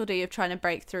difficulty of trying to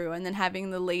break through, and then having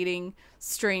the leading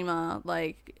streamer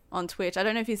like on Twitch. I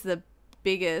don't know if he's the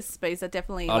biggest, but he's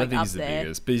definitely I don't think up he's there. the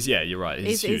biggest, but you're right.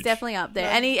 He's definitely up there,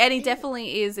 and he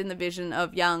definitely is in the vision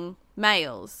of young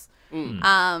males.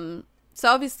 So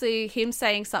obviously, him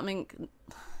saying something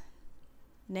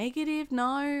negative,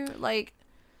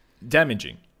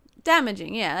 damaging.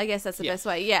 Yeah, I guess that's the best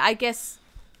way. Yeah, I guess.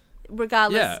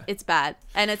 Regardless, it's bad.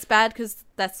 And it's bad because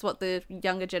that's what the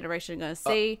younger generation are going to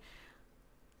see.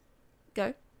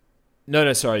 Go.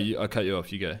 No, sorry. I cut you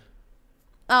off. You go.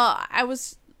 I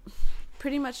was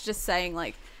pretty much just saying,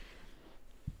 like,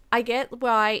 I get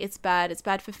why it's bad. It's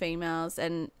bad for females,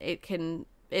 and it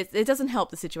doesn't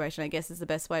help the situation, I guess, is the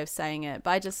best way of saying it.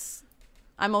 But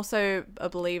I'm also a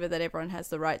believer that everyone has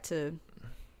the right to,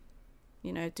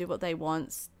 do what they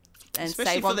want. And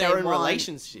especially say what for their own want.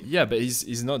 relationship. Yeah, but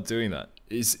he's not doing that.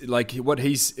 Is like what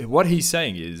he's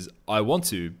saying is, I want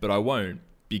to, but I won't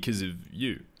because of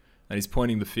you, and he's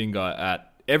pointing the finger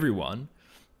at everyone,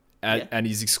 and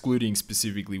he's excluding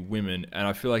specifically women. And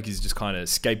I feel like he's just kind of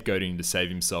scapegoating to save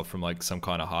himself from like some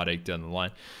kind of heartache down the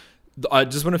line. I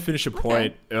just want to finish a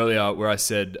point earlier where I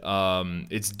said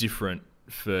it's different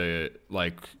for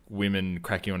like women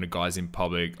cracking onto guys in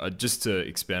public, just to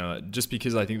expand on it, just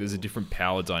because I think there's a different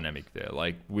power dynamic there.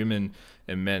 Like, women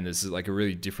and men, there's like a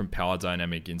really different power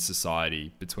dynamic in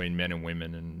society between men and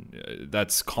women, and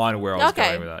that's kind of where I was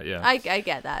going with that. Yeah, I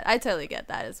get that. I totally get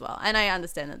that as well, and I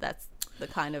understand that that's the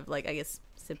kind of, like, I guess,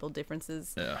 simple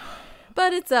differences. Yeah.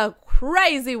 But it's a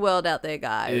crazy world out there,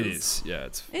 guys. It is. Yeah,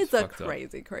 it's a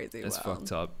crazy world. It's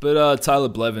fucked up. But Tyler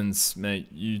Blevins, mate,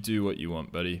 you do what you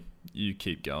want, buddy. You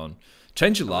keep going.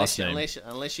 Change your last name.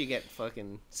 Unless you get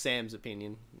fucking Sam's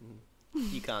opinion,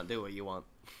 you can't do what you want.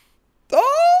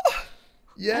 Oh,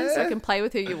 yeah. And so you can play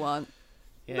with who you want.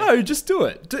 Yeah. No, just do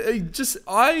it.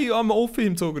 I'm all for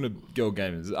him talking to girl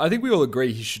gamers. I think we all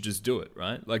agree he should just do it,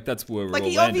 right? Like, that's where we're all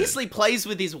he landed. obviously plays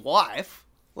with his wife.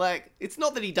 Like, it's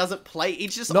not that he doesn't play.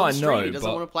 It's just on stream he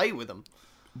doesn't want to play with them.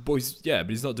 Boys, yeah, but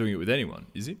he's not doing it with anyone,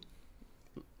 is he?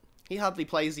 He hardly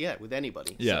plays yet with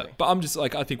anybody. Yeah, so. But I'm just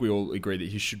like, I think we all agree that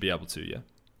he should be able to, yeah?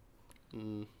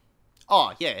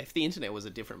 Oh, yeah, if the internet was a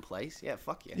different place, yeah,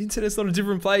 fuck yeah. The internet's not a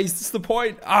different place, that's the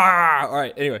point.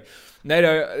 Alright, anyway.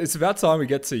 Nato, it's about time we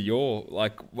get to your,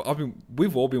 like,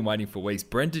 we've all been waiting for weeks.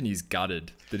 Brendan is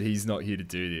gutted that he's not here to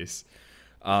do this.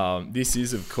 This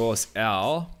is, of course,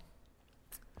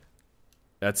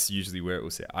 that's usually where it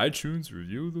will say iTunes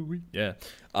Review of the Week. Yeah.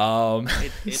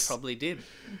 It probably did.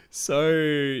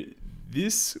 So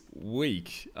this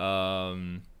week,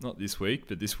 not this week,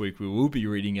 but this week we will be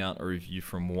reading out a review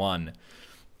from one.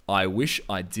 I wish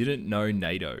I didn't know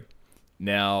Nato.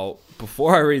 Now,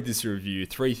 before I read this review,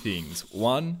 3 things.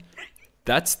 1,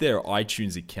 that's their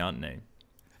iTunes account name.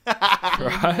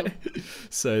 Right?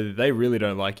 So they really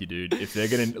don't like you, dude. If they're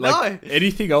gonna like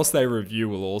anything else they review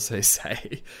will also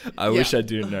say, I wish I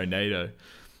didn't know Nato.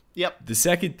 Yep. The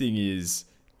second thing is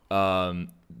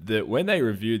that when they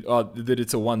reviewed that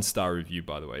it's a 1-star review,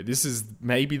 by the way. This is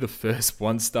maybe the first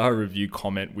 1-star review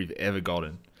comment we've ever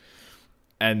gotten.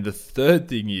 And the third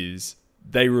thing is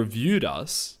they reviewed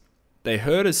us. They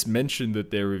heard us mention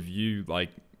that their review, like,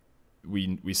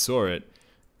 we saw it,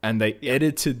 and they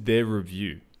edited their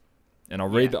review, and I'll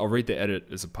read the edit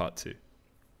as a part 2.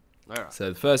 All right.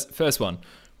 So the first one,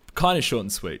 kind of short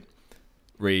and sweet,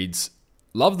 reads,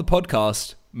 "Love the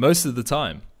podcast most of the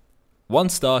time. 1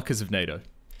 star because of Nato."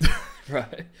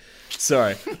 Right.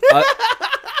 Sorry.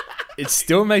 It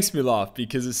still makes me laugh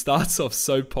because it starts off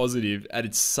so positive, and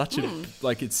it's such a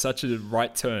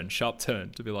sharp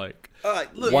turn to be like, all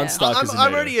right, look, 1 star because of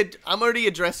Nato. I'm already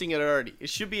addressing it already. It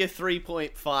should be a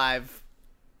 3.5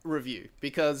 review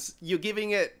because you're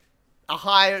giving it a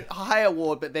high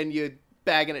award, but then you're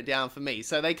bagging it down for me.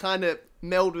 So they kind of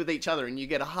meld with each other, and you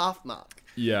get a half mark.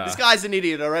 Yeah. This guy's an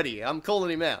idiot already. I'm calling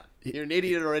him out. You're an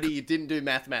idiot already. You didn't do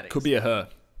mathematics. Could be a her.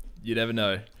 You never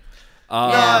know.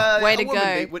 Way to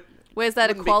go. Where's that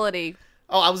equality?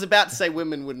 I was about to say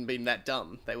women wouldn't be that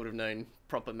dumb. They would have known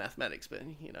proper mathematics, but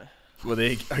Well,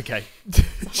 okay.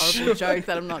 Horrible joke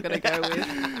that I'm not going to go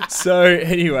with. So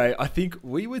anyway, I think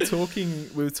we were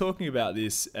talking about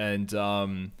this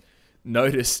and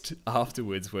noticed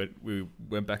afterwards when we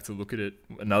went back to look at it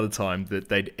another time that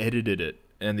they'd edited it,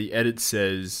 and the edit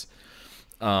says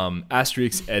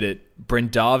asterisk edit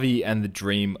Brendavi and the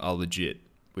Dream are legit,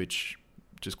 which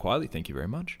just quietly, thank you very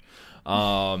much.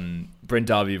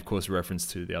 Brendavi, of course, reference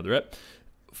to the other ep.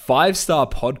 5-star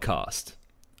podcast,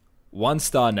 1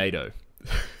 star Nato.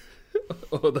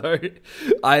 Although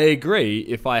I agree,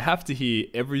 if I have to hear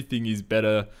everything is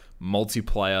better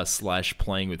multiplayer /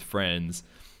 playing with friends,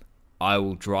 I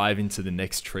will drive into the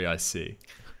next tree I see.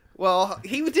 Well,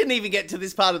 he didn't even get to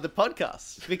this part of the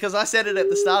podcast because I said it at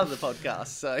the start of the podcast.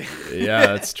 So yeah,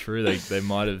 that's true. They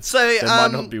might have. They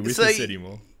might not be with us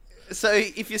anymore. So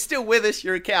if you're still with us,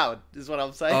 you're a coward, is what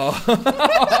I'm saying. Oh,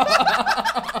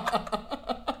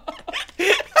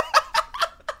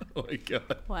 oh my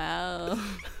god! Wow.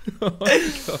 Oh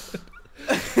my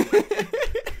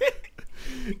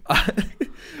god!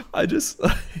 I just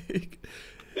like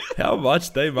how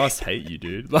much they must hate you,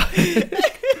 dude.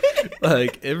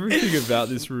 Like everything about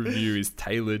this review is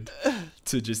tailored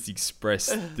to just express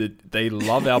that they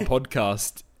love our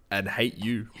podcast and hate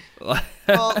you.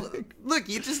 Well, look,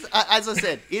 you just, as I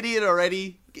said, idiot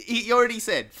already. You already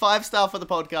said 5 star for the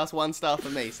podcast, 1 star for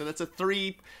me. So that's a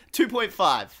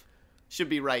 2.5 should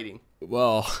be rating.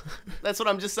 Well, that's what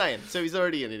I'm just saying. So he's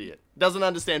already an idiot. Doesn't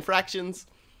understand fractions.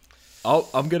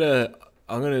 I'm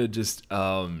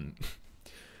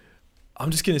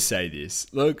just gonna say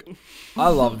this. Look, I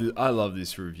love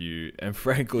this review, and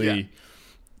frankly,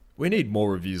 we need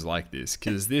more reviews like this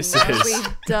because this is We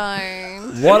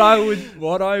don't. what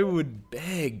I would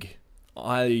beg.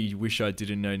 I wish I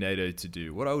didn't know Nato to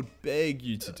do. What I would beg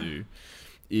you to do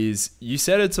is you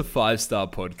said it's a 5-star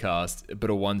podcast,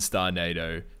 but a 1-star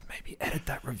Nato. Maybe edit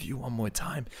that review one more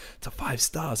time to 5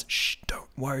 stars. Shh, don't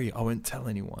worry, I won't tell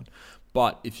anyone.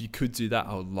 But if you could do that,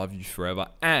 I would love you forever.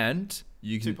 And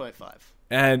you can 2.5.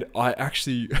 And I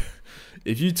actually,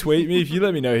 if you tweet me, if you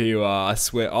let me know who you are, I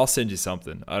swear I'll send you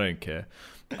something. I don't care.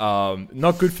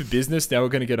 Not good for business. Now we're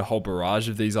going to get a whole barrage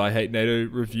of these I Hate Nato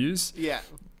reviews. Yeah.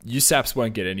 You saps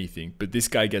won't get anything, but this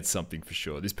guy gets something for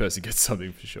sure. This person gets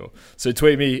something for sure. So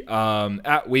tweet me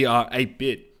at We Are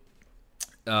 8-Bit,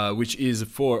 which is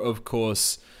for, of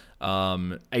course,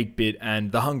 8-Bit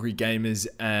and the Hungry Gamers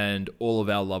and all of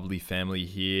our lovely family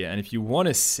here. And if you want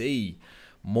to see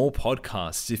more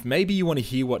podcasts, if maybe you want to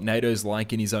hear what Nato's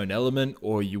like in his own element,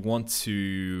 or you want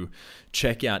to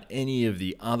check out any of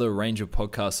the other range of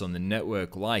podcasts on the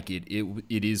network, like it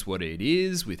is what it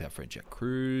is with our friend Jack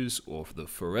Cruz or the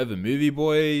Forever Movie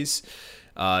Boys,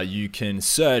 you can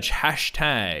search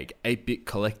hashtag 8-Bit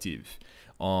Collective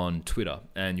on Twitter,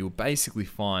 and you'll basically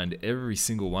find every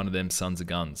single one of them sons of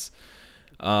guns.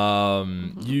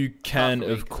 You can,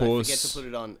 of course, I forget to put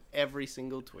it on every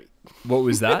single tweet. What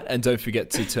was that? And don't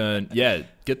forget to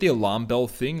get the alarm bell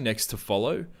thing next to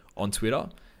follow on Twitter.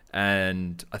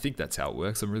 And I think that's how it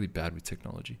works. I'm really bad with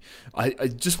technology. I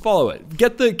just follow it.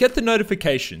 Get the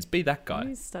notifications. Be that guy. Are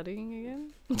you studying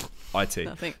again? IT.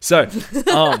 Nothing. So,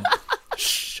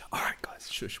 shh. All right,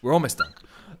 guys. Shush. We're almost done.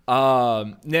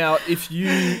 Now, if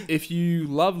you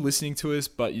love listening to us,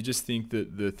 but you just think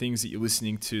that the things that you're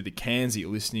listening to, the cans that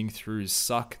you're listening through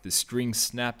suck, the string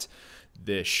snapped,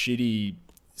 they're shitty,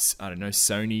 I don't know,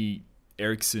 Sony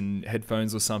Ericsson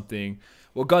headphones or something,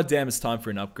 well, goddamn, it's time for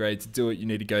an upgrade. To do it, you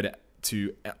need to go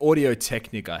to Audio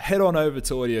Technica. Head on over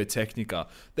to Audio Technica.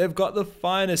 They've got the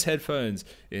finest headphones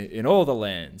in all the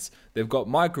lands. They've got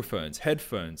microphones,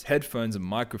 headphones, and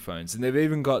microphones. And they've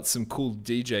even got some cool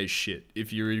DJ shit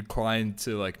if you're inclined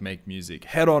to like make music.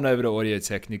 Head on over to Audio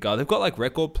Technica. They've got like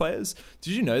record players.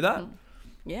 Did you know that?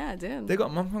 Yeah, I did. They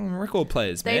got record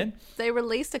players, man. They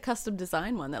released a custom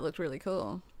design one that looked really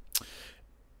cool.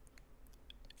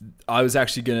 I was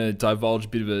actually going to divulge a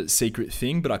bit of a secret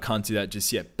thing, but I can't do that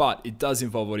just yet. But it does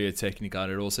involve Audio Technica,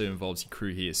 and it also involves your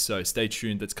crew here. So stay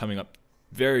tuned. That's coming up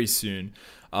very soon.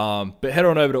 But head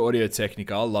on over to Audio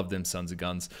Technica. I love them sons of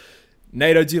guns.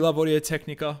 Nato, do you love Audio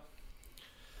Technica?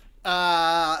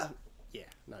 Yeah,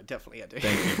 no, definitely I do.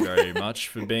 Thank you very much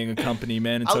for being a company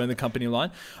man and towing the company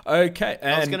line. Okay,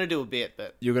 and I was going to do a bit,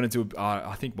 but... You're going to do...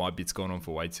 I think my bit's gone on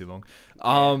for way too long.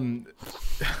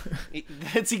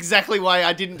 That's exactly why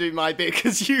I didn't do my bit,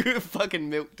 because you fucking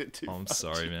milked it too I'm much.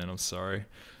 sorry, man. I'm sorry.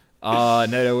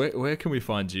 Nato, where can we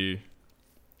find you?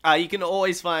 You can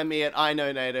always find me at I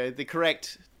Know Nato, the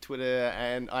correct Twitter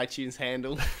and iTunes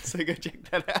handle, so go check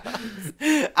that out.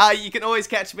 You can always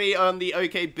catch me on the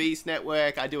OK Beast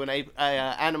Network. I do an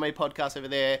anime podcast over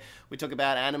there. We talk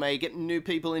about anime, getting new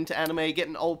people into anime,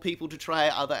 getting old people to try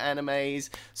other animes.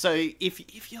 So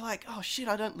if you're like, oh shit,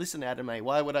 I don't listen to anime,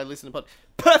 why would I listen to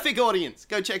perfect audience,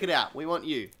 go check it out. We want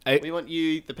you. We want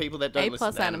you, the people that don't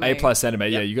listen to anime. A+ Anime,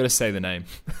 yeah, you got to say the name.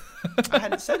 I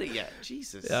hadn't said it yet.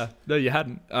 Jesus. Yeah, no, you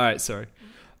hadn't. All right, sorry.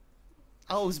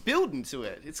 I was building to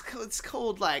it. It's called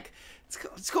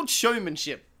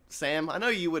showmanship, Sam. I know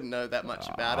you wouldn't know that much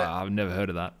about it. I've never heard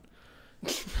of that.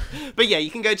 But yeah, you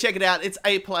can go check it out. It's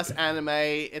A+ Anime.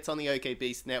 It's on the OK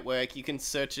Beast Network. You can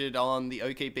search it on the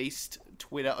OK Beast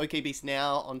Twitter, OK Beast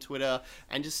Now on Twitter,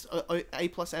 and just A+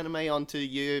 Anime onto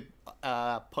your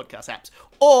podcast apps.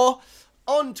 Or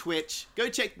on Twitch, go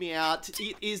check me out.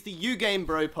 It is the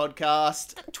YouGameBro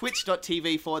podcast,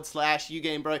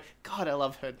 twitch.tv/YouGameBro. God, I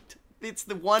love her. It's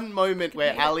the one moment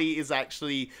where Ali is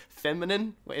actually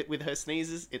feminine with her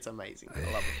sneezes. It's amazing. I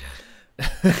love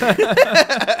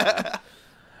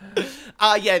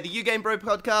it. Yeah, the YouGameBro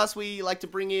podcast. We like to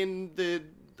bring in the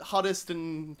hottest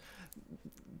and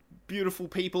beautiful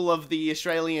people of the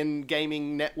Australian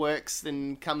gaming networks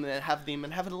and come and have them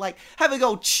and have a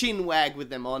old chin wag with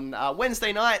them on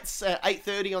Wednesday nights at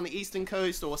 8:30 on the Eastern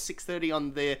Coast or 6:30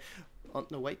 on the...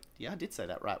 no, wait. Yeah, I did say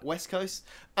that right. West Coast.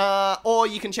 Or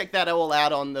you can check that all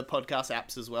out on the podcast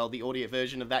apps as well. The audio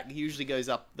version of that usually goes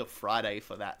up the Friday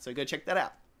for that. So go check that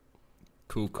out.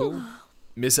 Cool.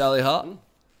 Miss Ali Hart?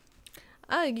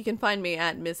 You can find me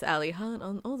at Miss Ali Hart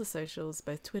on all the socials,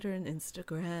 both Twitter and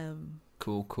Instagram.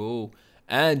 Cool.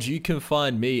 And you can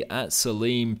find me at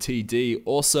Saleem TD,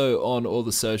 also on all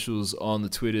the socials, on the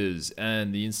Twitters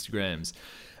and the Instagrams.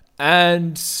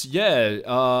 And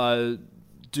yeah,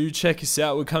 do check us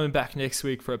out. We're coming back next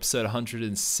week for episode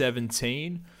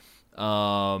 117.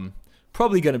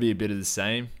 Probably going to be a bit of the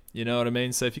same. You know what I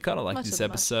mean? So if you kind of like this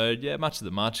episode, much of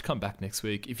the much, come back next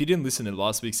week. If you didn't listen to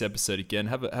last week's episode again,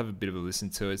 have a bit of a listen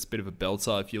to it. It's a bit of a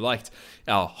belter. If you liked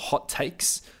our hot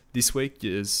takes this week,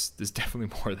 there's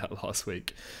definitely more of that last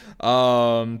week.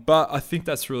 But I think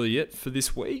that's really it for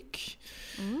this week.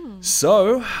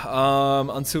 So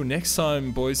until next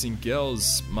time, boys and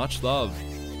girls, much love.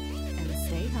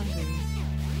 Stay hungry.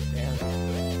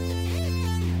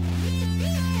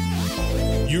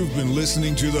 You've been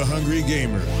listening to The Hungry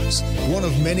Gamers, one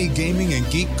of many gaming and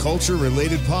geek culture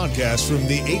related podcasts from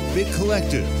the 8-Bit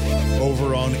Collective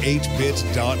over on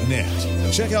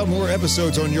 8bit.net. Check out more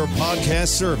episodes on your podcast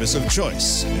service of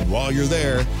choice. And while you're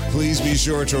there, please be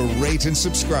sure to rate and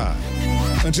subscribe.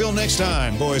 Until next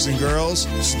time, boys and girls,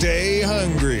 stay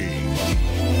hungry.